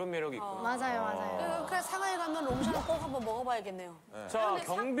이게 또 이런 매력이 있구나. 맞아요. 그래 상하이 가면 롱샤는 꼭 한번 먹어봐야겠네요. 자,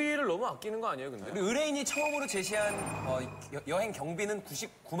 경비를 너무 아끼는 거 아니에요, 근데? 우리 의뢰인이 처음으로 제시한 여행 경비는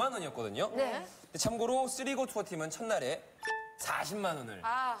 99만 원이었거든요. 네. 근데 참고로 3고 투어 팀은 첫날에 40만 원을.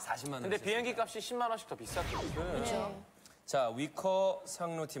 40만 원. 근데 비행기 값이 10만 원씩 더 비쌌거든요. 자, 위커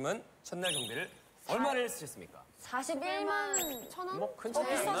상로 팀은 첫날 경비를 얼마를 쓰셨습니까? 41만 천 원? 뭐 큰 차이 안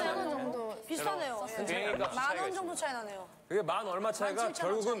비싸네요. 나네. 정도. 비슷하네요. 예. 비행기 값이 차이가 10,000원 정도 있습니다. 차이 나네요. 그게 만 얼마 차이가 17,000원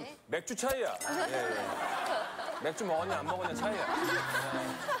결국은 차이. 맥주 차이야. 맥주 먹었냐 안 먹었냐 차이야.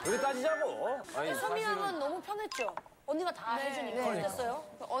 여기 따지자고. 아니 소미 사실은 양은 너무 편했죠? 언니가 다 해주니까. 어땠어요?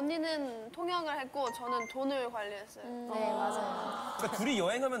 언니는 통역을 했고 저는 돈을 관리했어요. 네, 맞아요. 그러니까 둘이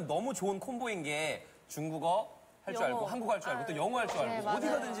여행하면 너무 좋은 콤보인 게 중국어 할 줄 알고 한국어 할 줄 알고 또 영어 할 줄 알고 네, 맞아요. 어디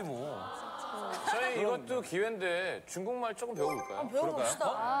가든지 뭐. 저희 이것도 기회인데 중국말 조금 배워볼까요?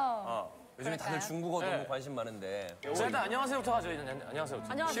 배워봅시다. 요즘에 다들 중국어 너무 관심 많은데. 자, 일단 안녕하세요부터 하죠.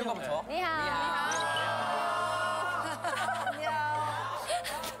 안녕하세요부터. 안녕하세요. 쉬운 거부터.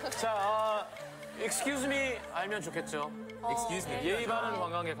 자, excuse me 알면 좋겠죠. Excuse me. 예의 바른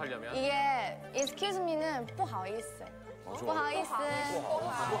관광객 하려면. 이게 excuse me는 不好意思. 不好意思.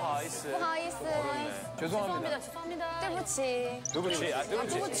 부하이스. 不好意思. 죄송합니다. 죄송합니다. 对不起. 두부치. 아,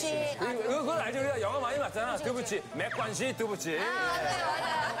 두부치. 그렇지. 그건 알죠. 우리가 영화 많이 봤잖아. 두부치, 맥관시, 두부치.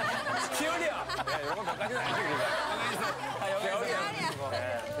 피어리야. 이런 건 몇 가지는 알죠 우리가. 배어리야.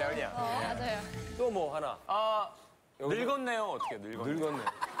 배어리야. 맞아요. 또 뭐 하나. 아, 늙었네요. 어떻게 늙었네. 늙었네.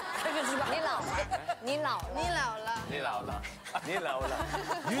 你老了. 你老了. 네, 나오다. 네, 나오다.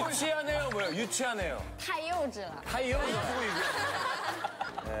 유치하네요. 뭐야? 유치하네요. 太幼稚了. 타이어 쓰고 얘기해.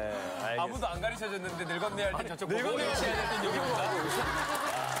 네, 아무도 안 가르쳐줬는데 늙었네 할 때 저쪽 늙었네 해야 될 땐 여기 온다.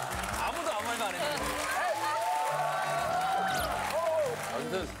 아무도 아무 말도 안 했는데.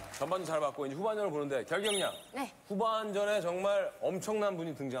 아무튼 전반전 잘 봤고 이제 후반전을 보는데 결경량. 네. 후반전에 정말 엄청난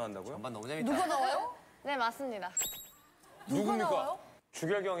분이 등장한다고요? 전반 너무 재밌다. 누가 나와요? 네, 맞습니다. 누굽니까? 나와요?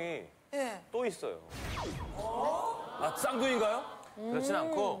 주결경이 예. 또 있어요. 아 쌍둥이인가요? 그렇진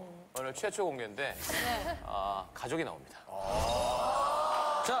않고 오늘 최초 공개인데 아, 가족이 나옵니다.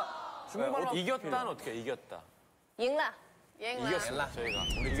 자, 중국말로 이겼다는 어떻게 해요? 이겼다. 赢了. 이겼습니다. 저희가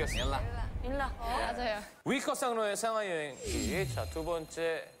오늘 이겼습니다. 일라. 맞아요. 위커상로의 상하이 여행기. 자, 두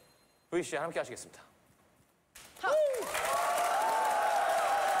번째 VC 함께 하시겠습니다.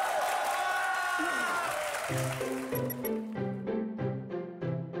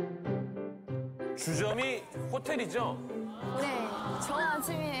 주점이 호텔이죠? 네, 좋은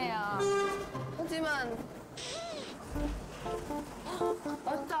아침이에요. 하지만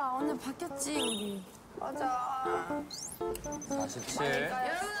맞다, 오늘 바뀌었지, 우리. 맞아. 47.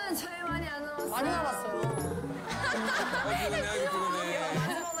 여러분, 저희 많이 안 남았어요. 많이 남았어요.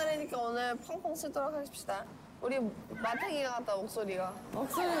 마지막 날이니까 오늘 펑펑 쓰도록 하십시다. 우리 마탱이가 같다 목소리가.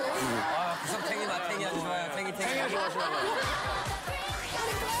 아, 구석탱이 마탱이 아주 좋아요. 탱이. 좋아하시나 봐요.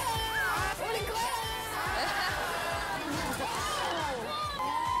 우리 거야.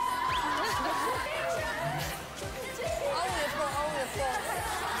 아우 예뻐.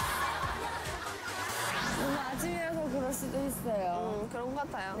 너무 아침이라서 그럴 수도 있어요. 그런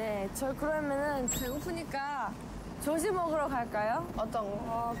것 같아요. 네, 저 그러면은 배고프니까 조식 먹으러 갈까요? 어떤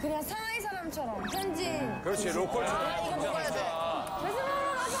거? 그냥 상하이 사람처럼 현지인. 그렇지 로컬처럼. 이거 먹어야 돼. 조식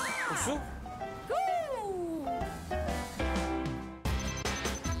먹으러 가자! 국수?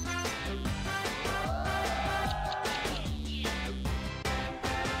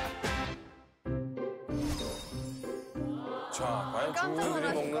 자, 과연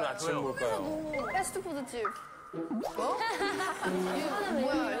중국인들이 먹는 아침은 뭘까요? 패스트푸드집. 뭐?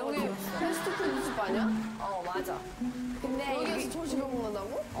 뭐야 여기 패스트푸드집 아니야? 어, 맞아. 근데 여기서 조식을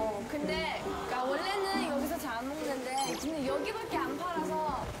먹는다고? 근데 그러니까 원래는 여기서 잘 안 먹는데 근데 여기밖에 안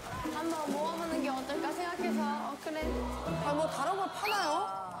팔아서 한번 먹어보는 게 어떨까 생각해서 그래. 아, 뭐 다른 걸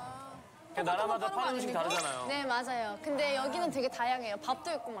파나요? 나라마다 파는 음식 다르잖아요. 네, 맞아요. 근데 여기는 되게 다양해요.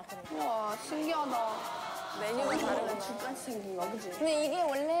 밥도 있고 막 그래요. 와 신기하다. 메뉴가 다르면 죽같이 생긴 거 그지? 근데 이게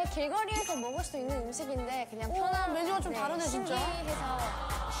원래 길거리에서 먹을 수 있는 음식인데 그냥 편한 메뉴가 좀 다르네, 진짜. 신기해서.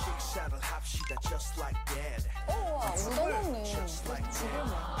 떠먹네.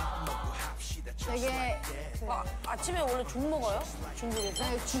 되게 아침에 원래 죽 먹어요? 중국에서?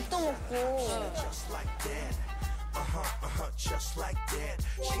 네, 죽도 먹고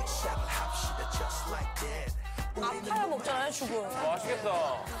아파야 먹잖아요, 죽은.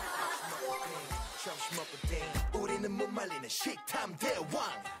 맛있겠다.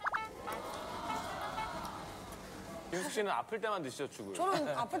 윤숙 씨는 아플 때만 드시죠, 죽을?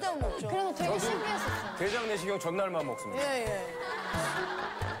 저는 아플 때만 먹죠. 그래서 되게 신기했었어요. 대장 내시경 전날만 먹습니다. 예.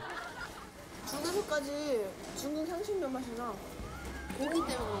 중국에서까지 중국 향신료 맛이 나. 고기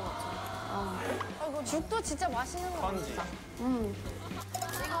때문에 그런 것 같아. 죽도 진짜 맛있는 거 건지.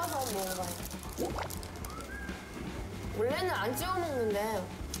 찍어서 먹어봐요. 원래는 안 찍어 먹는데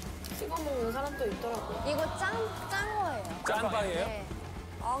찍어 먹는 사람도 있더라고요. 이거 짠 거예요. 짠빵이에요? 네.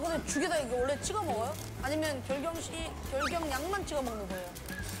 아, 근데 죽에다 이게 원래 찍어 먹어요? 아니면 결경 양만 찍어 먹는 거예요?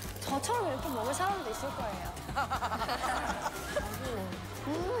 저처럼 이렇게 먹을 사람도 있을 거예요.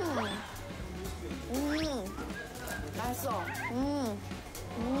 맛있어.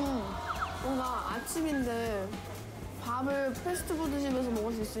 뭔가 아침인데 밥을 패스트푸드집에서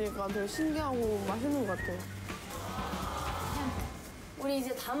먹을 수 있으니까 되게 신기하고 맛있는 것 같아. 우리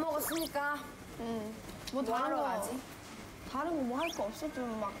이제 다 먹었으니까 뭐 다른 거 가지? 다른 거 뭐 할 거 없어?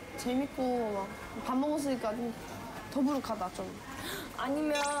 좀 막 재밌고 막 밥 먹었으니까 좀 더부룩하다 좀.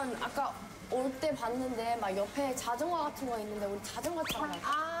 아니면 아까 올 때 봤는데 막 옆에 자전거 같은 거 있는데 우리 자전거 타러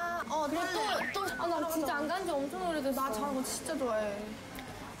가자. 그래 나 진짜 안 간 지 엄청 오래됐어. 나 자전거 진짜 좋아해.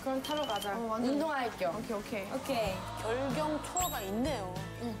 그럼 타러 가자. 완전. 운동할 겸. 오케이. 오케이. 결경 투어가 있네요.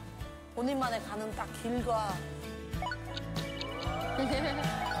 본인만의 가는 딱 길과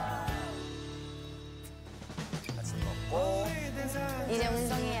아침 먹고. 이제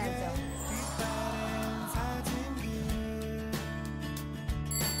운동해야죠.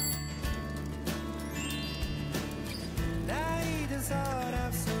 나이든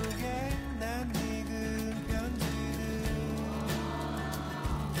서랍 속에 난 익은 편지를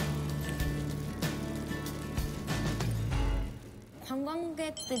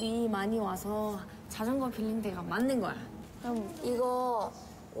관광객들이 많이 와서 자전거 빌린 데가 맞는 거야. 그럼 이거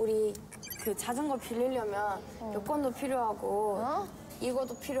우리 그 자전거 빌리려면 여권도 필요하고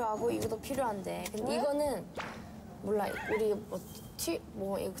이것도 필요하고 이것도 필요한데 근데 이거는 몰라 우리 이거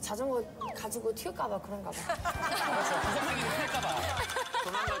자전거 가지고 튀을까봐 그런가 봐. 그렇죠. 부정행위를 할까봐.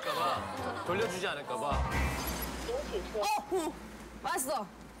 도망갈까봐. 돌려주지 않을까봐. 왔어.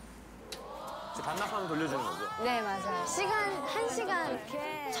 반납하면 돌려주는 거죠. 네 맞아요. 시간 1시간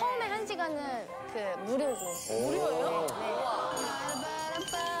처음에 1시간은 그 무료고. 무료예요? 네.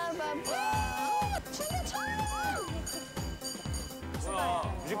 뭐야,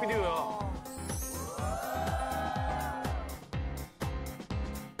 뮤직비디오야.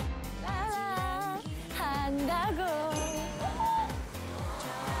 한다고.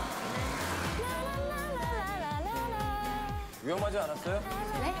 위험하지 않았어요?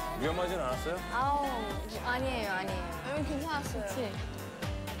 네? 위험하진 않았어요? 아우 아니에요. 여기 괜찮았어요. 그치?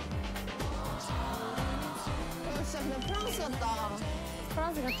 진짜 그냥 프랑스 같다.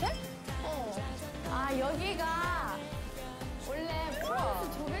 프랑스 같아? 아 여기가 원래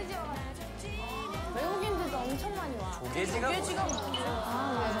프랑스 조개지어가 외국인들도 엄청 많이 와. 조개지가 뭐죠?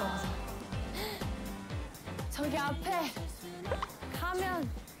 아 맞아. 저기 앞에 가면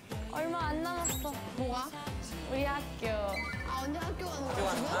얼마 안 남았어. 뭐가? 우리 학교. 아, 언제 학교 가는 거야?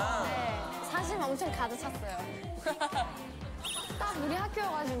 왔구나. 네, 사실 엄청 가득 찼어요. 딱 우리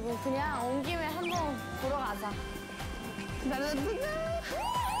학교여가지고 그냥 온 김에 한번 보러 가자.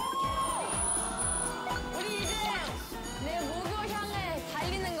 우리 이제 내 목요 향을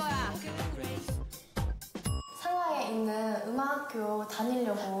달리는 거야. 상하이에 있는 음악학교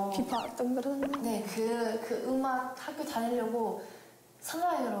다니려고 네, 그 음악 학교 다니려고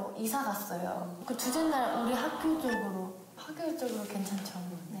상하이로 이사 갔어요. 그 둘째 날 우리 학교 쪽으로 괜찮죠?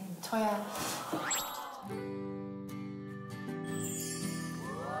 네, 저야.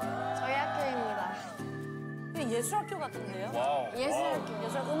 저희 학교입니다. 예술학교 같은데요? 와우. 예술학교.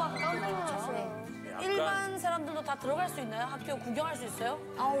 예술학교 음악 깜짝 네. 일반 사람들도 다 들어갈 수 있나요? 학교 구경할 수 있어요?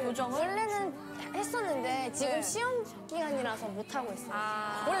 요정을? 원래는 했었는데 지금 네. 시험 기간이라서 못 하고 있어요.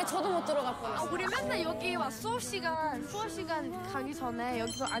 아. 원래 저도 못 들어갈 뻔했어요. 우리 맨날 여기 막 수업 시간 가기 전에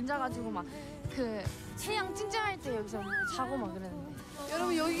여기서 앉아가지고 막 그 태양 찡찡할 때 여기서 자고 막 그랬는데.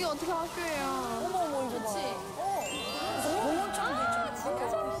 여러분, 여기가 어떻게 학교예요? 어머 이거 봐. 공원처럼도 있죠.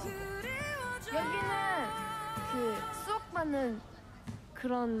 여기는 그 수업 받는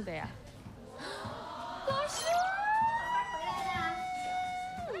그런 데야.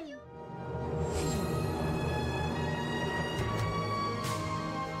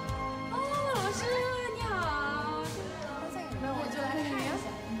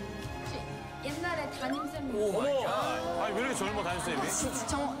 옛날에 담임쌤이 어머! 아니, 왜 이렇게 젊어, 담임쌤이?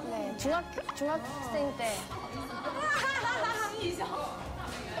 네, 중학생 때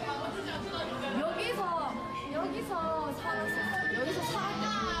여기서 살았었어. 여기서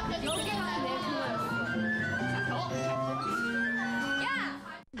살았어. 여기가 내 그거였어. 야!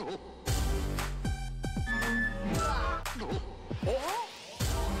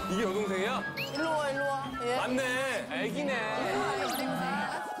 이게 여동생이야? 일로 와. 예. 맞네. 애기네.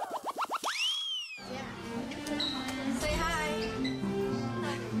 Say hi.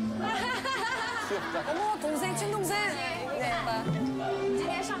 어머 동생 친동생. 네. 今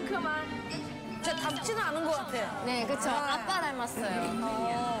天上课吗？ 진짜 닮지는 않은 것 같아. 네, 그쵸. 아빠 닮았어요.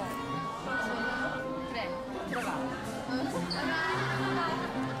 그래, 들어가.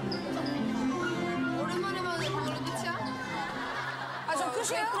 오랜만에 봐도 방울이 끝이야? 아 저 끝이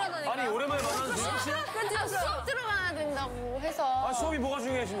아니, 오랜만에 만나는 수업 씨야? 수업 들어가야 된다고 해서. 아, 수업이 뭐가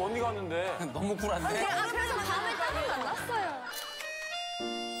중요해? 지금 언니가 왔는데. 너무 쿨한데? 앞에서 밤에 딱 만났어요.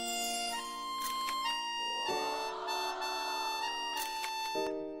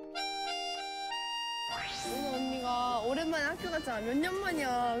 언니가 오랜만에 학교 갔잖아. 몇 년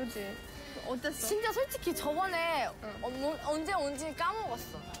만이야, 그치? 어땠어? 진짜 솔직히 저번에 언제 온지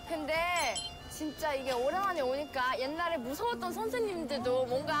까먹었어. 근데 진짜 이게 오랜만에 오니까 옛날에 무서웠던 선생님들도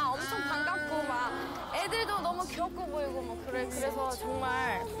뭔가 엄청 반갑고 막 애들도 너무 귀엽고 보이고 막 그래서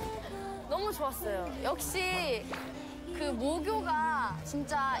정말 너무 좋았어요. 역시 그 모교가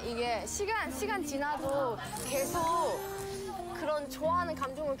진짜 이게 시간 지나도 계속 그런 좋아하는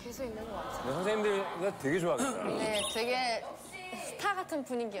감정을 계속 있는 것 같아요. 네, 선생님들 되게 좋아하겠다. 네, 되게 스타 같은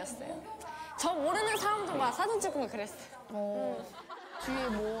분위기였어요. 저 모르는 사람도 막 사진 찍고 막 그랬어요. 뒤에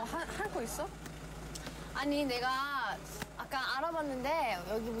뭐 할 거 있어? 아니, 내가 아까 알아봤는데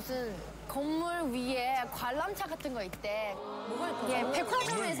여기 무슨 건물 위에 관람차 같은 거 있대. 뭐가 있다고? 예,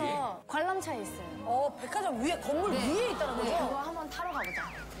 백화점에서 관람차 있어요. 백화점 위에, 건물 위에 있다는 거죠? 네, 그거 한번 타러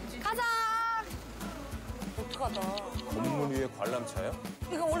가보자. 가자! 어떡하다. 건물 위에 관람차요?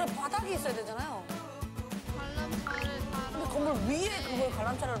 이거 원래 바닥에 있어야 되잖아요. 관람차를 타러. 근데 건물 위에 그걸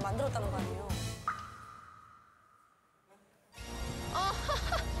관람차를 만들었다는 거 아니에요?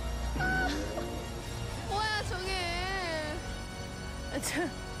 뭐야, 저게.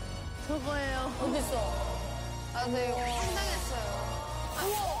 저거예요. 어딨어? 아, 네, 이거 황당했어요.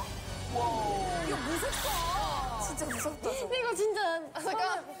 이거 무섭다. 진짜 무섭다. 저거. 이거 진짜.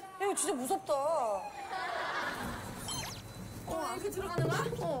 잠깐. 이거 진짜 무섭다. 이렇게 들어가는 거야?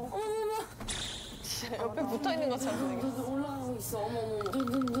 어머머머. 진짜 옆에 붙어 있는 것처럼 생겼어. 누구 올라가고 있어. 어머머머.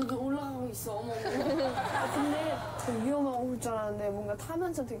 누구 올라가고 있어. 어머머머. 근데 되게 위험하고 그럴 줄 알았는데 뭔가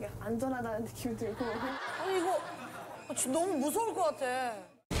타면서 되게 안전하다는 느낌이 들고. 아니, 이거 너무 무서울 것 같아.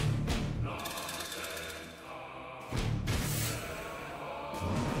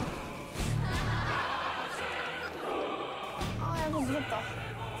 아, 약간 무섭다.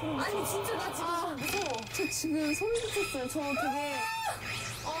 아니, 진짜 나 지금 무서워. 저 지금 소름 끼쳤어요. 저 되게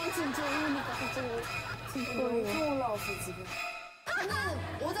지금 저 이러니까 갑자기 진짜 엄청 올라왔어 지금. 저는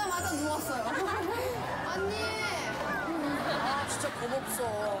오자마자 누웠어요. 언니! 아, 진짜 겁없어.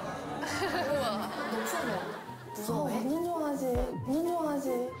 무서워. 완전 좋아하지. 완전 좋아하지.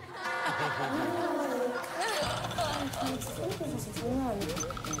 소름 끼쳤어. 장난 아니야.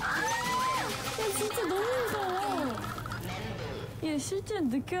 야, 진짜 너무 무서워. 얘 실제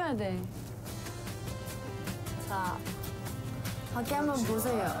느껴야 돼. 자, 밖에 한번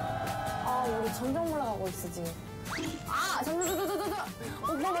보세요. 아, 우리 점점 올라가고 있어, 지금. 아, 잠깐.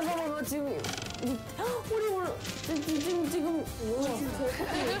 오빠, 지금. 우리 올라. 지금.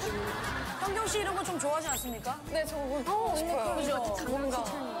 현경 씨 이런 거 좀 좋아하지 않습니까? 네, 저 그거 보고 싶어요. 그죠? 뭔가.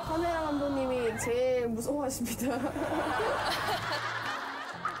 카메라 감독님이 제일 무서워하십니다.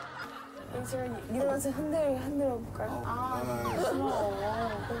 일어나서 흔들어 볼까요? 아, 무서워.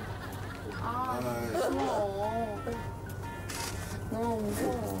 너무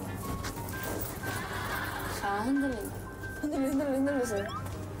무서워. 자, 흔들린다. 흔들리세요.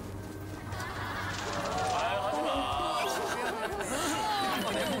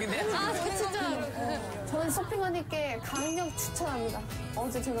 저는 서핑하니까 강력 추천합니다.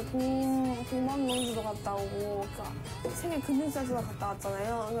 어제 제가 동방명주도 갔다 오고 세계 근린사주도 갔다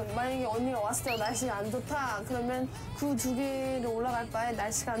왔잖아요. 그러니까 만약에 언니가 왔을 때 날씨가 안 좋다 그러면 그 두 개를 올라갈 바에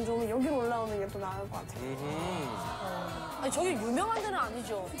날씨가 안 좋으면 여기로 올라오는 게 더 나을 것 같아요. 아니, 저기 유명한 데는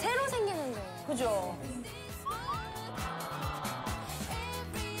아니죠? 새로 생기는데. 그죠?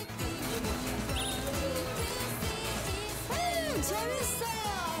 재밌어!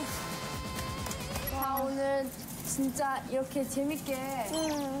 자, 오늘 진짜 이렇게 재밌게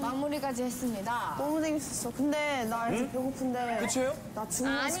마무리까지 했습니다. 너무 재밌었어. 근데 나 아직 배고픈데. 끝이에요? 나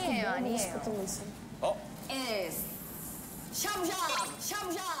중국어 아니에요, 먹고 아니에요. 싶었던 거 있어.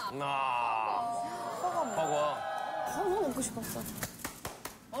 샤브샤브! 허거. 허거 먹고 싶었어.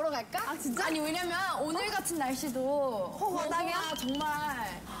 먹으러 갈까? 아, 진짜? 아니, 왜냐면 오늘 같은 날씨도 허거가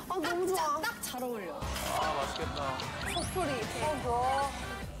정말 너무 좋아. 딱 잘 어울려. 아, 맛있겠다. 소풀이 이렇게.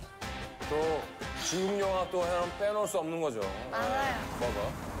 또 중국 영화 또 하면 빼놓을 수 없는 거죠. 맞아요.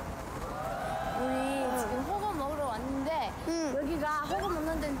 먹어. 우리 지금 허거 먹으러 왔는데 여기가 허거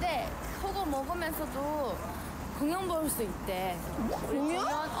먹는 데인데 허거 먹으면서도 공연 볼 수 있대. 공연?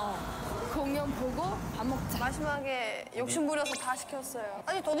 공연 보고 밥 먹자. 마지막에 욕심 부려서 다 시켰어요.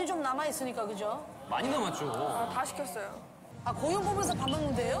 아니, 돈이 좀 남아있으니까, 그죠? 많이 남았죠. 다 시켰어요. 아, 공연 보면서 밥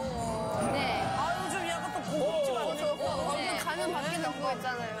먹는데요? 네. 아, 요즘 약간 또 고급집 아니에요? 가면 밖에 나고 그거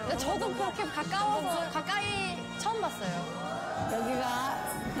있잖아요. 근데 저도 그렇게 가까이 처음 봤어요.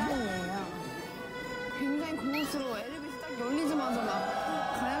 여기가 식당이에요. 굉장히 고급스러워. 엘리베이터 딱 열리자마자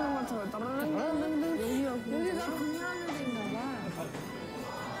막 가야금 같은 걸 따라라라라라 여기가 공연하는 데인가 봐.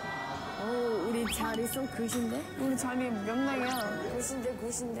 오, 우리 자리 좀 굿인데? 우리 자리 몇 명이야?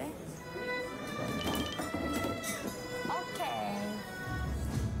 굿인데? 오케이.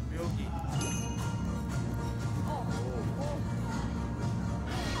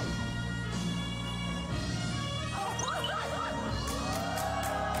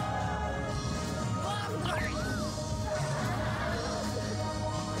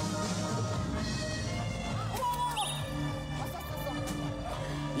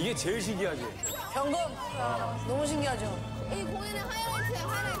 이게 제일 신기하지. 현금. 너무 신기하죠. 이 공연의 하이라이트야,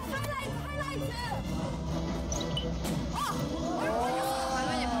 하이라이트.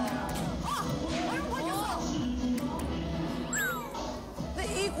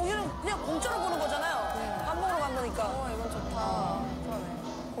 근데 이 공연은 그냥 공짜로 보는 거잖아요. 밥 먹으러 간 거니까. 이건 좋다. 그러네.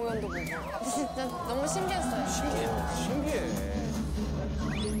 공연도 보고. 진짜 너무 신기했어요. 신기해.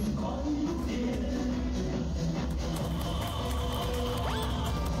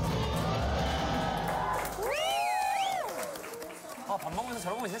 밥 먹으면서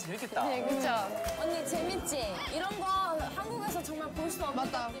저런 거 진짜 재밌겠다. 네, 그쵸? 언니, 재밌지? 이런 거 한국에서 정말 볼 수 없는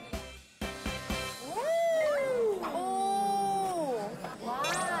맞다. 오! 와.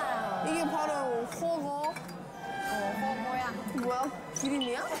 이게 바로 허거. 뭐야? 뭐야?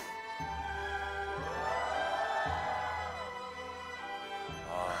 기린이야?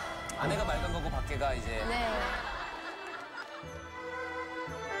 안에가 맑은 거고 밖에가 이제. 네.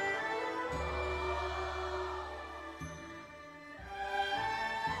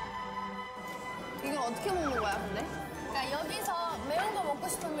 이걸 어떻게 먹는 거야, 근데? 그러니까 여기서 매운 거 먹고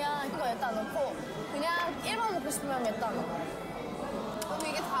싶으면 그거 여기다 넣고 그냥 일반 먹고 싶으면 여기다 넣어. 그럼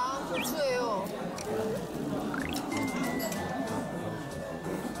이게 다 고추예요.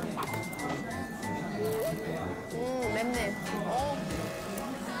 맵네.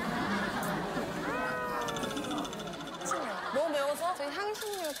 너무 매워서? 저희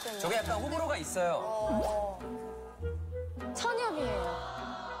향신료 때문에. 저게 약간 호불호가 있어요. 천엽이에요.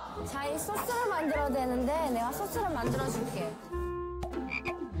 자, 이 소스를 만들어야 되는데 내가 소스를 만들어줄게.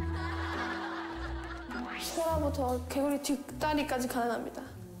 소라부터 개구리 뒷다리까지 가능합니다.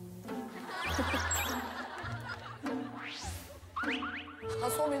 아,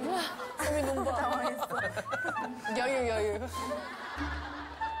 소미 눈봐. 당황했어. 여유.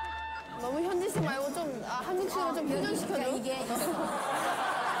 너무 현지식 말고 좀, 한국식으로 좀 표현시켜줘. 그러니까 이게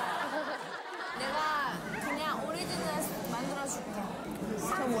내가 그냥 오리지널 만들어줄게.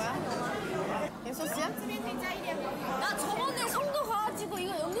 저 뭐야? 이 소스야? 나 저번에 성도 가가지고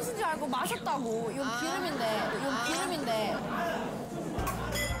이거 연기인 줄 알고 마셨다고. 이건 기름인데.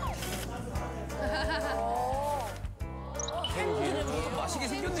 맛있게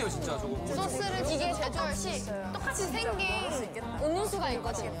생겼네요, 진짜 저거. 소스를 이게 똑같이 생긴 음료수가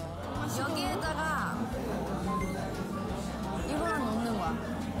있거든요. 여기에다가 이거랑 넣는 거야.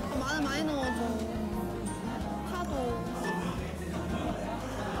 마늘 많이 넣어줘. 파도.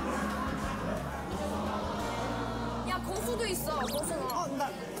 야, 고수도 있어. 고수 넣어.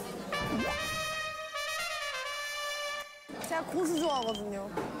 제가 고수 좋아하거든요.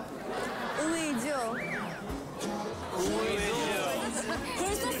 의외이죠?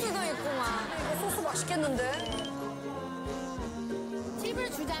 굴소스도 있고 막. 이거 소스 맛있겠는데?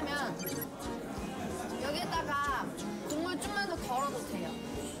 팁을 주자면 여기에다가 국물 좀만 더 덜어도 돼요.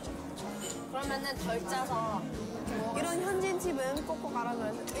 그러면은 덜 짜서 이런 현지인 팁은 꼭꼭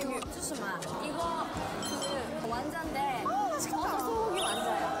알아둬야죠. 주시마. 이거 그 완자인데 맛있겠다. 소고기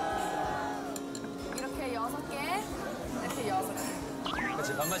완자야. 이렇게 6개, 이렇게 6개.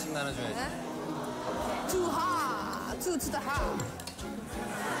 그치, 반반씩 나눠줘야지. 투 더 하.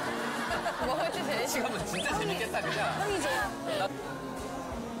 먹을 때 제일 시간은 진짜 재밌겠다, 그냥. 형이죠.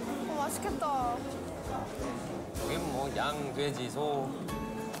 맛있겠다. 여긴 뭐 양, 돼지, 소.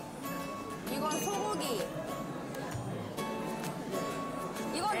 이건 소고기.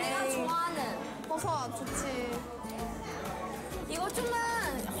 이건 내가 좋아하는. 버섯 좋지. 이거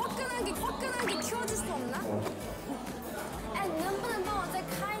좀만 화끈하게 키워줄 수 없나? 哎，你能不能帮我再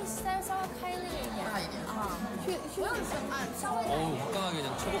开稍微开那个一点？大一点啊，不用稍微。 어우, 화끈하게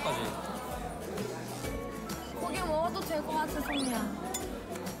그냥 최고까지. 고기 먹어도 될 것 같아, 소미야.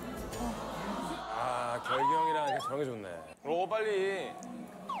 결기 형이랑 이렇게 저런 게 좋네. 먹어 빨리.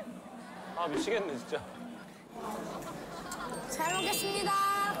 미치겠네 진짜. 잘 먹겠습니다.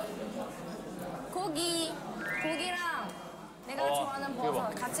 고기랑 내가 좋아하는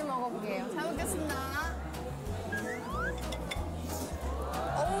버섯 같이 먹어볼게요. 잘 먹겠습니다.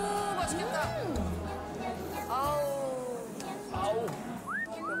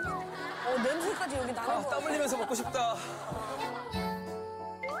 아, 땀 흘리면서 먹고 싶다.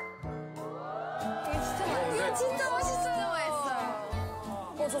 이거 진짜 맛있어요.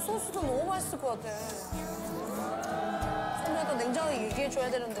 저 소스도 너무 맛있을 것 같아. 선배가 냉정하게 얘기해줘야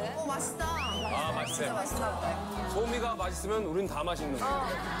되는데. 맛있다. 아, 맛있어요. 진짜 맛있다. 소미가 맛있으면 우린 다 맛있는 거야.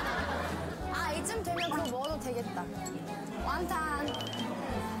 아, 이쯤 되면 그거 먹어도 되겠다. 완탄.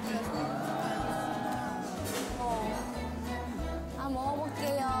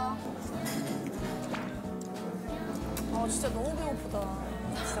 먹어볼게요. 진짜 너무 배고프다.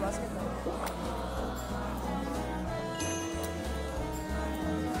 진짜 맛있겠다.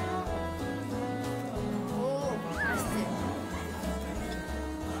 맛있지?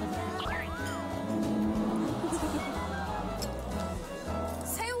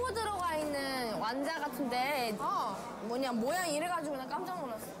 새우 들어가 있는 완자 같은데 뭐냐 모양 이래가지고 나 깜짝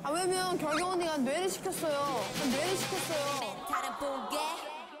놀랐어. 왜냐면 결경 언니가 뇌를 시켰어요.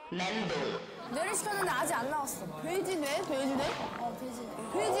 뇌를 시켰는데 아직 안 나왔어. 돼지 뇌? 돼지 뇌? 돼지.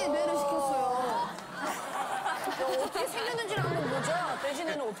 돼지 뇌를 시켰어요. 어떻게 생겼는지 한번 보자.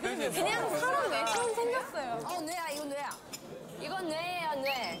 돼지는 어떻게 생겼어? 그냥 사람 뇌처럼 생겼어요. 뇌야, 이거 뇌야. 이건 뇌예요,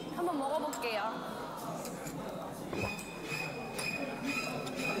 뇌. 한번 먹어볼게요.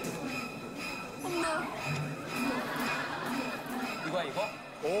 이거야, 이거?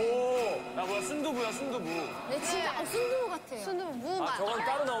 오, 나 뭐야, 순두부야, 순두부. 네, 진짜 순두부 같아요. 순두부 무 아, 맛. 저건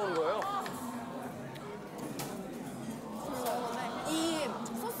따로 나오는 거예요? 이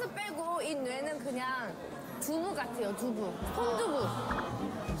소스 빼고 이 뇌는 그냥 두부 같아요, 두부. 손두부.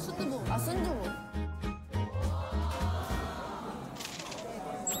 순두부. 아, 순두부.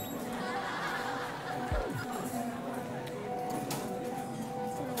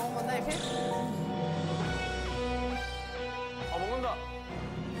 먹어본다 이렇게? 아, 먹는다.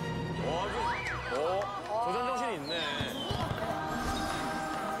 도전 정신이 있네.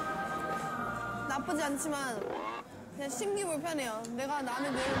 나쁘지 않지만 그냥 심기불편해요. 내가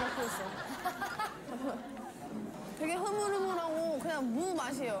남의 뇌를 먹고 있어. 되게 흐물흐물하고 그냥 무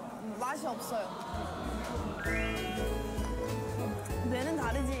맛이에요. 맛이 없어요. 뇌는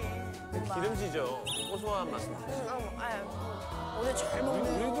다르지. 기름지죠. 고소한 맛은. 오늘 잘 먹네.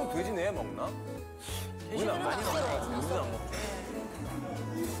 우리도 돼지 내 먹나? 우리는 안 많이 먹는 것 같은데. 우리는 안 먹죠.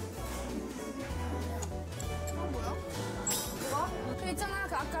 그 있잖아,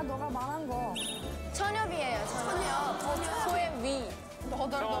 그 아까 너가 말한 거. 천엽이에요, 천엽. 소의 위.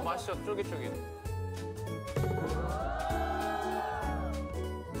 저 맛있죠, 쫄깃쫄깃.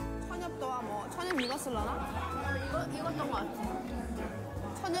 천엽도 뭐 천엽 이거 쓸라나? 익었던 것 같아.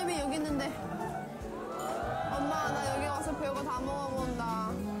 천엽이 여기 있는데 엄마 나 여기 와서 별거 다 먹어본다.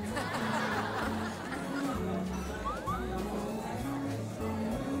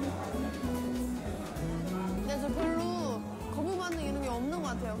 근데 저 별로 거부반응 이런 게 없는 것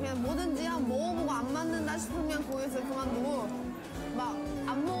같아요. 그냥 뭐든지 한번 먹어보고 안 맞는다 싶으면 거기서 그만두고 막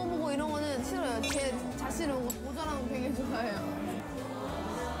안 먹어보고 이런 거는 싫어요. 제 자신을 도전하는 거 되게 좋아해요.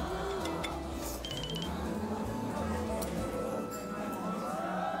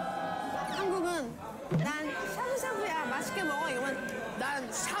 한국은 난 샤브샤브야 맛있게 먹어 이러면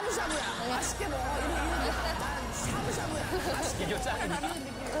난 샤브샤브야 맛있게 먹어 이러는데 난 샤브샤브야 맛있게 이거 짱이네. 이런 느낌.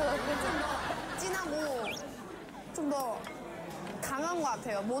 좀더 진하고 좀 더 강한 것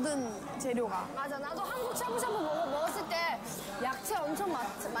같아요. 모든 재료가. 맞아, 나도 한국 샤브샤브 먹었을 때 야채 엄청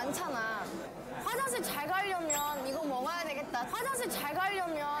많잖아. 화장실 잘 가려면 이거 먹어야 되겠다. 화장실 잘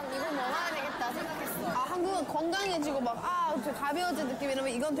가려면 이거 먹어야 되겠다 생각했어. 한국은 건강해지고 좀 가벼워진 느낌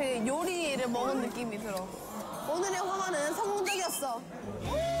이러면 이건 되게 요리를 먹은 느낌이 들어. 오늘의 화만은 성공적이었어.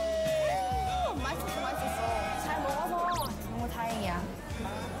 맛있었어. 잘 먹어서 정말 다행이야.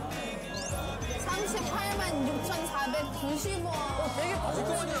 386,490원. 되게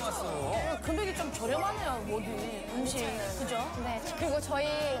아직도 많이 남았어. 금액이 좀 저렴하네요, 뭐든. 음식. 그죠? 네. 그리고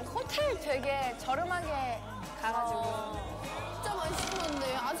저희 호텔 되게 저렴하게 가가지고. 진짜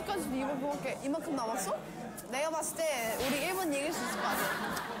맛있었는데 아직까지도 이만큼 남았어? 내가 봤을 때 우리 일본 이길 수 있을 것 같아.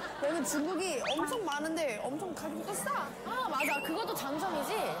 왜냐면 중국이 엄청 많은데 엄청 가격도 싸. 아, 맞아. 그것도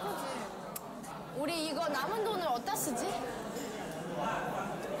장점이지? 우리 이거 남은 돈을 어디다 쓰지?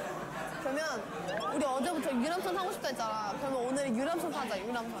 그러면 우리 어제부터 유람선 사고 싶다 했잖아. 그러면 오늘은 유람선 사자,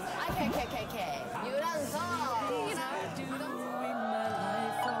 유람선. 오케이. 유람선.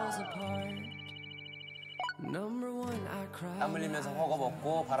 땀 흘리면서 허거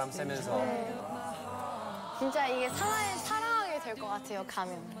먹고 바람 쐬면서. 진짜 이게 사랑하게 될 것 같아요,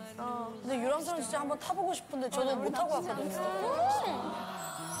 가면. 근데 유람선은 진짜 한번 타보고 싶은데 저는 못 타고 왔거든요.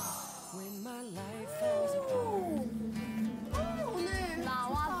 오늘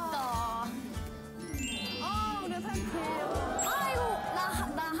나왔다. 우리 탈게요. 아이고,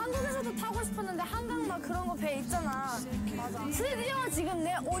 나 한국에서도 타고 싶었는데 한강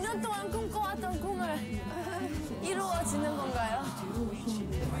 5년 동안 꿈꿔왔던 꿈을 이루어지는 건가요?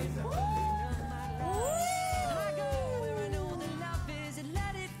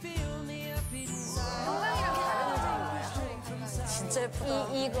 형광이랑 다른 디자인 거예요? 진짜 예쁘다.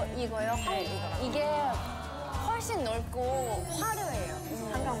 이거요? 네, 이거랑. 이게 훨씬 넓고 화려해요.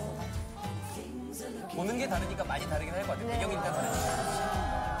 한강보다. 보는 게 다르니까 많이 다르긴 할 것 같아요. 네. 배경이 일단 다르니까.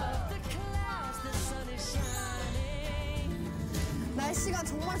 날씨가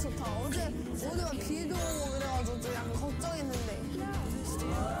정말 좋다. 어제 막 비도 오고 그래가지고 좀 약간 걱정했는데.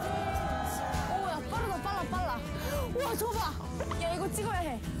 야, 빨라. 우와, 저거 봐. 야, 이거 찍어야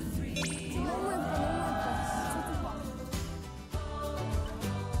해. 너무 예뻐. 저거 봐.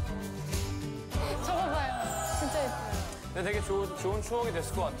 저거 봐요. 진짜 예뻐요. 근데 되게 좋은 추억이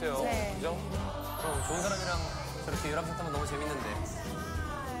됐을 것 같아요. 네. 그죠? 좋은 사람이랑 저렇게 유람선 타면 너무 재밌는데.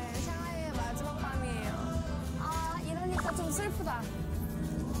 네, 샹하이의 마지막 밤이에요. 아, 이러니까 좀 슬프다.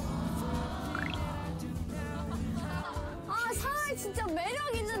 아, 상하이 진짜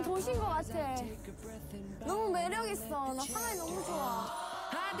매력 있는 도시인 것 같아. 너무 매력 있어. 나 상하이 너무 좋아.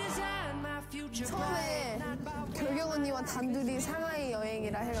 처음에 결경 언니와 단둘이 상하이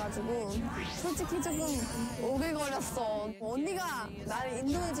여행이라 해가지고 솔직히 조금 오글거렸어. 언니가 나를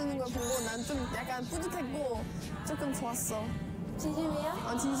인도해주는 걸 보고 난 좀 약간 뿌듯했고 조금 좋았어.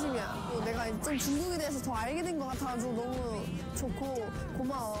 진심이야? 진심이야. 또 내가 좀 중국에 대해서 더 알게 된 것 같아가지고 너무 좋고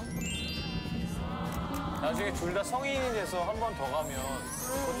고마워. 나중에 둘 다 성인이 돼서 한 번 더 가면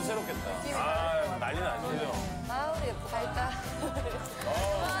그것도 새롭겠다. 아, 난리 나죠. 아, 우리 예쁘다. 일단.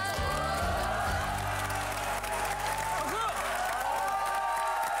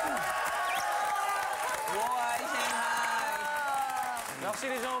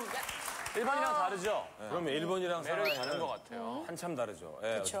 확실히 좀 일본이랑 다르죠? 그러면 일본이랑 매력이 상하이는 다른 것 같아요. 한참 다르죠.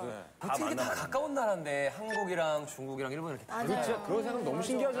 예, 어쨌든 다 어떻게 다 만나봤는데. 가까운 나라인데 한국이랑 중국이랑 일본 이렇게 다 그렇지, 그런 생각 너무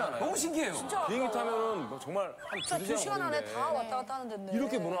신기하지 않아요? 너무 신기해요. 비행기 타면은 뭐 정말 한 진짜 2시간 안에 다 왔다 갔다 하는 데인데.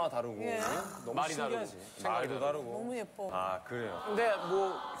 이렇게 문화가 다르고 너무 말이 신기하지. 다르고, 말도 다르고. 너무 예뻐. 아, 그래요. 근데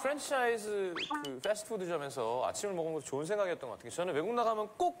뭐 프랜차이즈 그 패스트푸드점에서 아침을 먹은 것도 좋은 생각이었던 것 같아요. 저는 외국 나가면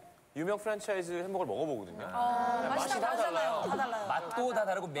꼭 유명 프랜차이즈 햄버거를 먹어보거든요. 맛이 다 다르잖아요. 다 달라요. 맛도 다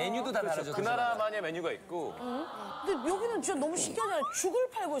다르고 메뉴도 다 다르죠. 그 나라만의 메뉴가 있고 근데 여기는 진짜 너무 신기하잖아요. 죽을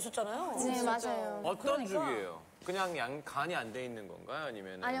팔고 있었잖아요. 네, 맞아요. 어떤 죽이에요? 그냥 간이 안 돼 있는 건가요?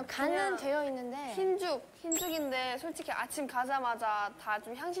 아니면 아니요, 간은 되어 있는데 흰죽인데 솔직히 아침 가자마자 다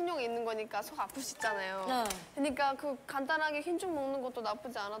좀 향신료가 있는 거니까 속 아플 수 있잖아요. 네. 그러니까 그 간단하게 흰죽 먹는 것도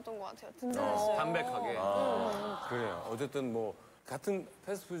나쁘지 않았던 것 같아요. 든든했어요. 담백하게. 그래요. 어쨌든 뭐 같은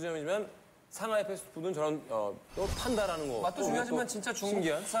패스트푸드점이지만 상하이 패스트푸드는 저런 또 판다라는 거. 맛도 중요하지만 진짜 중국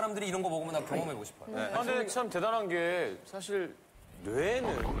신기한? 사람들이 이런 거 먹으면 나 경험해보고 싶어요. 아, 근데 참 대단한 게 사실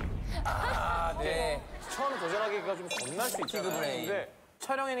뇌는 네. 처음 도전하기가 좀 겁날 수 있잖아요. 브레인. 근데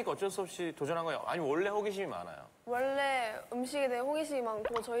촬영이니까 어쩔 수 없이 도전한 거예요. 아니 원래 호기심이 많아요. 원래 음식에 대해 호기심이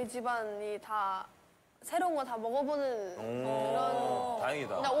많고 저희 집안이 다 새로운 거 다 먹어보는 그런.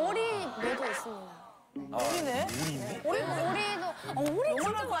 다행이다. 나 오리뇌도 있습니다. 오리네? 오리도 오리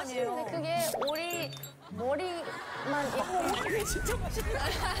너무한 거 아니에요? 맛있는데 그게 오리 머리만 있고 오리 진짜 맛있다.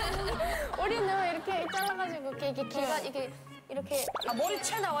 오리는 이렇게 잘라가지고 이렇게 기가 이렇게 아,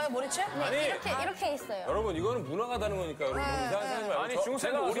 머리채 나와요, 머리채? 네, 이렇게 있어요. 여러분 이거는 문화가 다른 거니까 여러분 너무 이상한 생각하지 말고. 아니 중국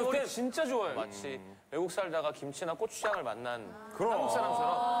사람들 오리 진짜 좋아해요. 마치 외국 살다가 김치나 고추장을 만난 한국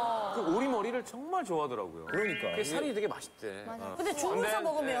사람처럼 그 오리 머리를 정말 좋아하더라고요. 그러니까. 그게 살이 되게 맛있대. 근데 중국에서 근데,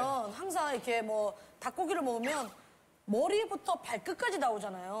 먹으면 항상 이렇게 뭐 닭고기를 먹으면 머리부터 발끝까지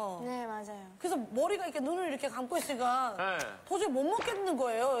나오잖아요. 네, 맞아요. 그래서 머리가 이렇게 눈을 이렇게 감고 있으니까 네. 도저히 못 먹겠는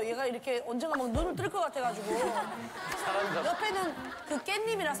거예요. 얘가 이렇게 언젠가 막 눈을 뜰 것 같아가지고. 옆에는 그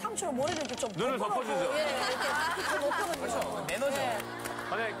깻잎이랑 상추로 머리를 이렇게 좀 눈을 덮어놓고, 덮어주죠. 예, 이렇게 먹거든요. 매너죠.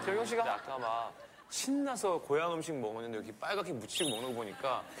 근데 경영 씨가 아까 막 신나서 고향 음식 먹었는데 이렇게 빨갛게 묻히고 먹는 거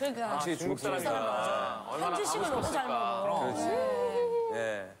보니까 그러니까. 확실히 중국 사람이다. 얼마나 현지식을 가고 너무 잘 싶었을까. 먹어.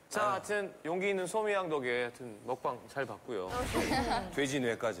 예. 자, 하여튼 용기 있는 소미 양 덕에 하여튼 먹방 잘 봤고요. 돼지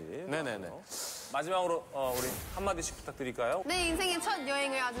뇌까지. 네네네. 마지막으로 우리 한마디씩 부탁드릴까요? 내 인생의 첫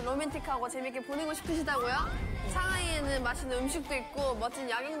여행을 아주 로맨틱하고 재밌게 보내고 싶으시다고요? 상하이에는 맛있는 음식도 있고 멋진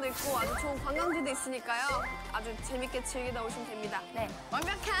야경도 있고 아주 좋은 관광지도 있으니까요. 아주 재밌게 즐기다 오시면 됩니다. 네.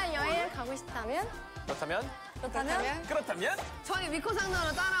 완벽한 여행을 가고 싶다면 그렇다면 저희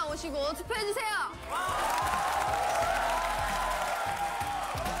위코상로로 따라오시고 투표해주세요.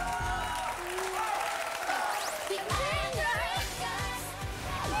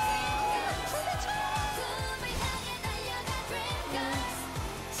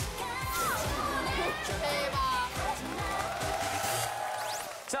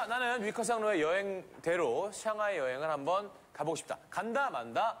 자, 나는 위커상로의 여행대로 샹하이 여행을 한번 가보고 싶다. 간다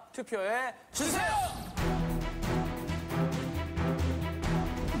만다 투표해 주세요.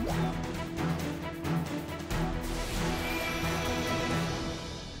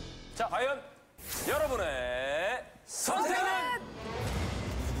 자, 과연 여러분의 선택은?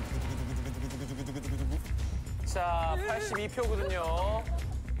 자, 82표거든요.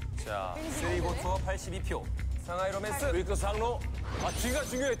 자, 쓰리고 투어 82표. 상하이 로맨스. 위크상로. 아, 뒤가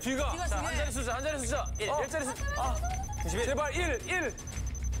중요해, 뒤가. 자, 한 자리 숫자, 한 자리 숫자. 1자리 숫자. 아, 91. 제발 1.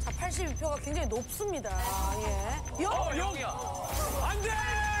 자, 82표가 굉장히 높습니다. 예. 0이야. 안 돼!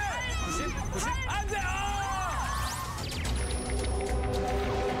 90. 안 돼!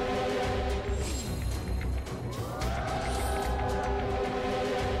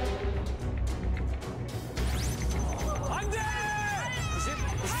 안 돼! 90.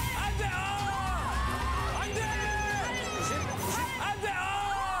 안 돼! 안 돼! 90. 안 돼!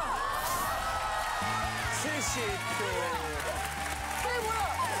 70표.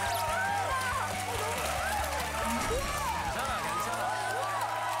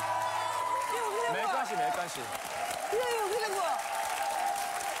 멜간씨. 이거 어떻게 된 거야?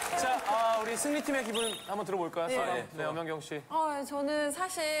 자, 우리 승리팀의 기분 한번 들어볼까요? 네, 엄영경 씨. 저는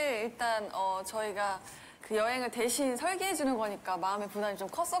사실 일단 저희가 그 여행을 대신 설계해 주는 거니까 마음의 부담이 좀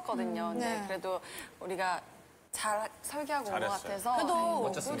컸었거든요. 근데 그래도 우리가 잘 설계하고 온 것 같아서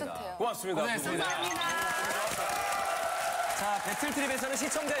그래도 뿌듯해요. 고맙습니다. 자, 배틀트립에서는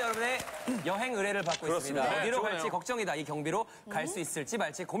시청자 여러분의 여행 의뢰를 받고 그렇습니다. 있습니다. 어디로 좋네요. 갈지 걱정이다. 이 경비로 갈 수 있을지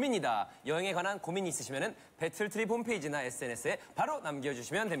말지 고민이다. 여행에 관한 고민이 있으시면 배틀트립 홈페이지나 SNS에 바로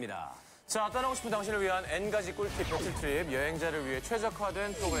남겨주시면 됩니다. 자, 떠나고 싶은 당신을 위한 N가지 꿀팁 배틀트립 여행자를 위해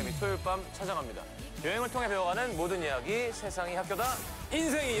최적화된 프로그램이 토요일 밤 찾아갑니다. 여행을 통해 배워가는 모든 이야기, 세상이 학교다,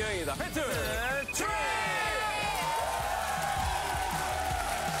 인생이 여행이다. 배틀트립!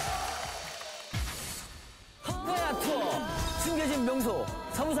 흑가야 투어 숨겨진 명소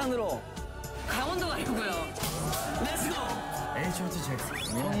서부산으로 강원도 가려고요. 렛츠고! H.O.T.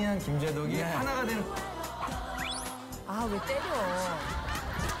 성희양, 김재덕이 하나가 되는. 아, 왜 때려?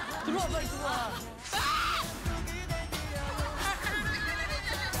 들어와, 빨리 들어와.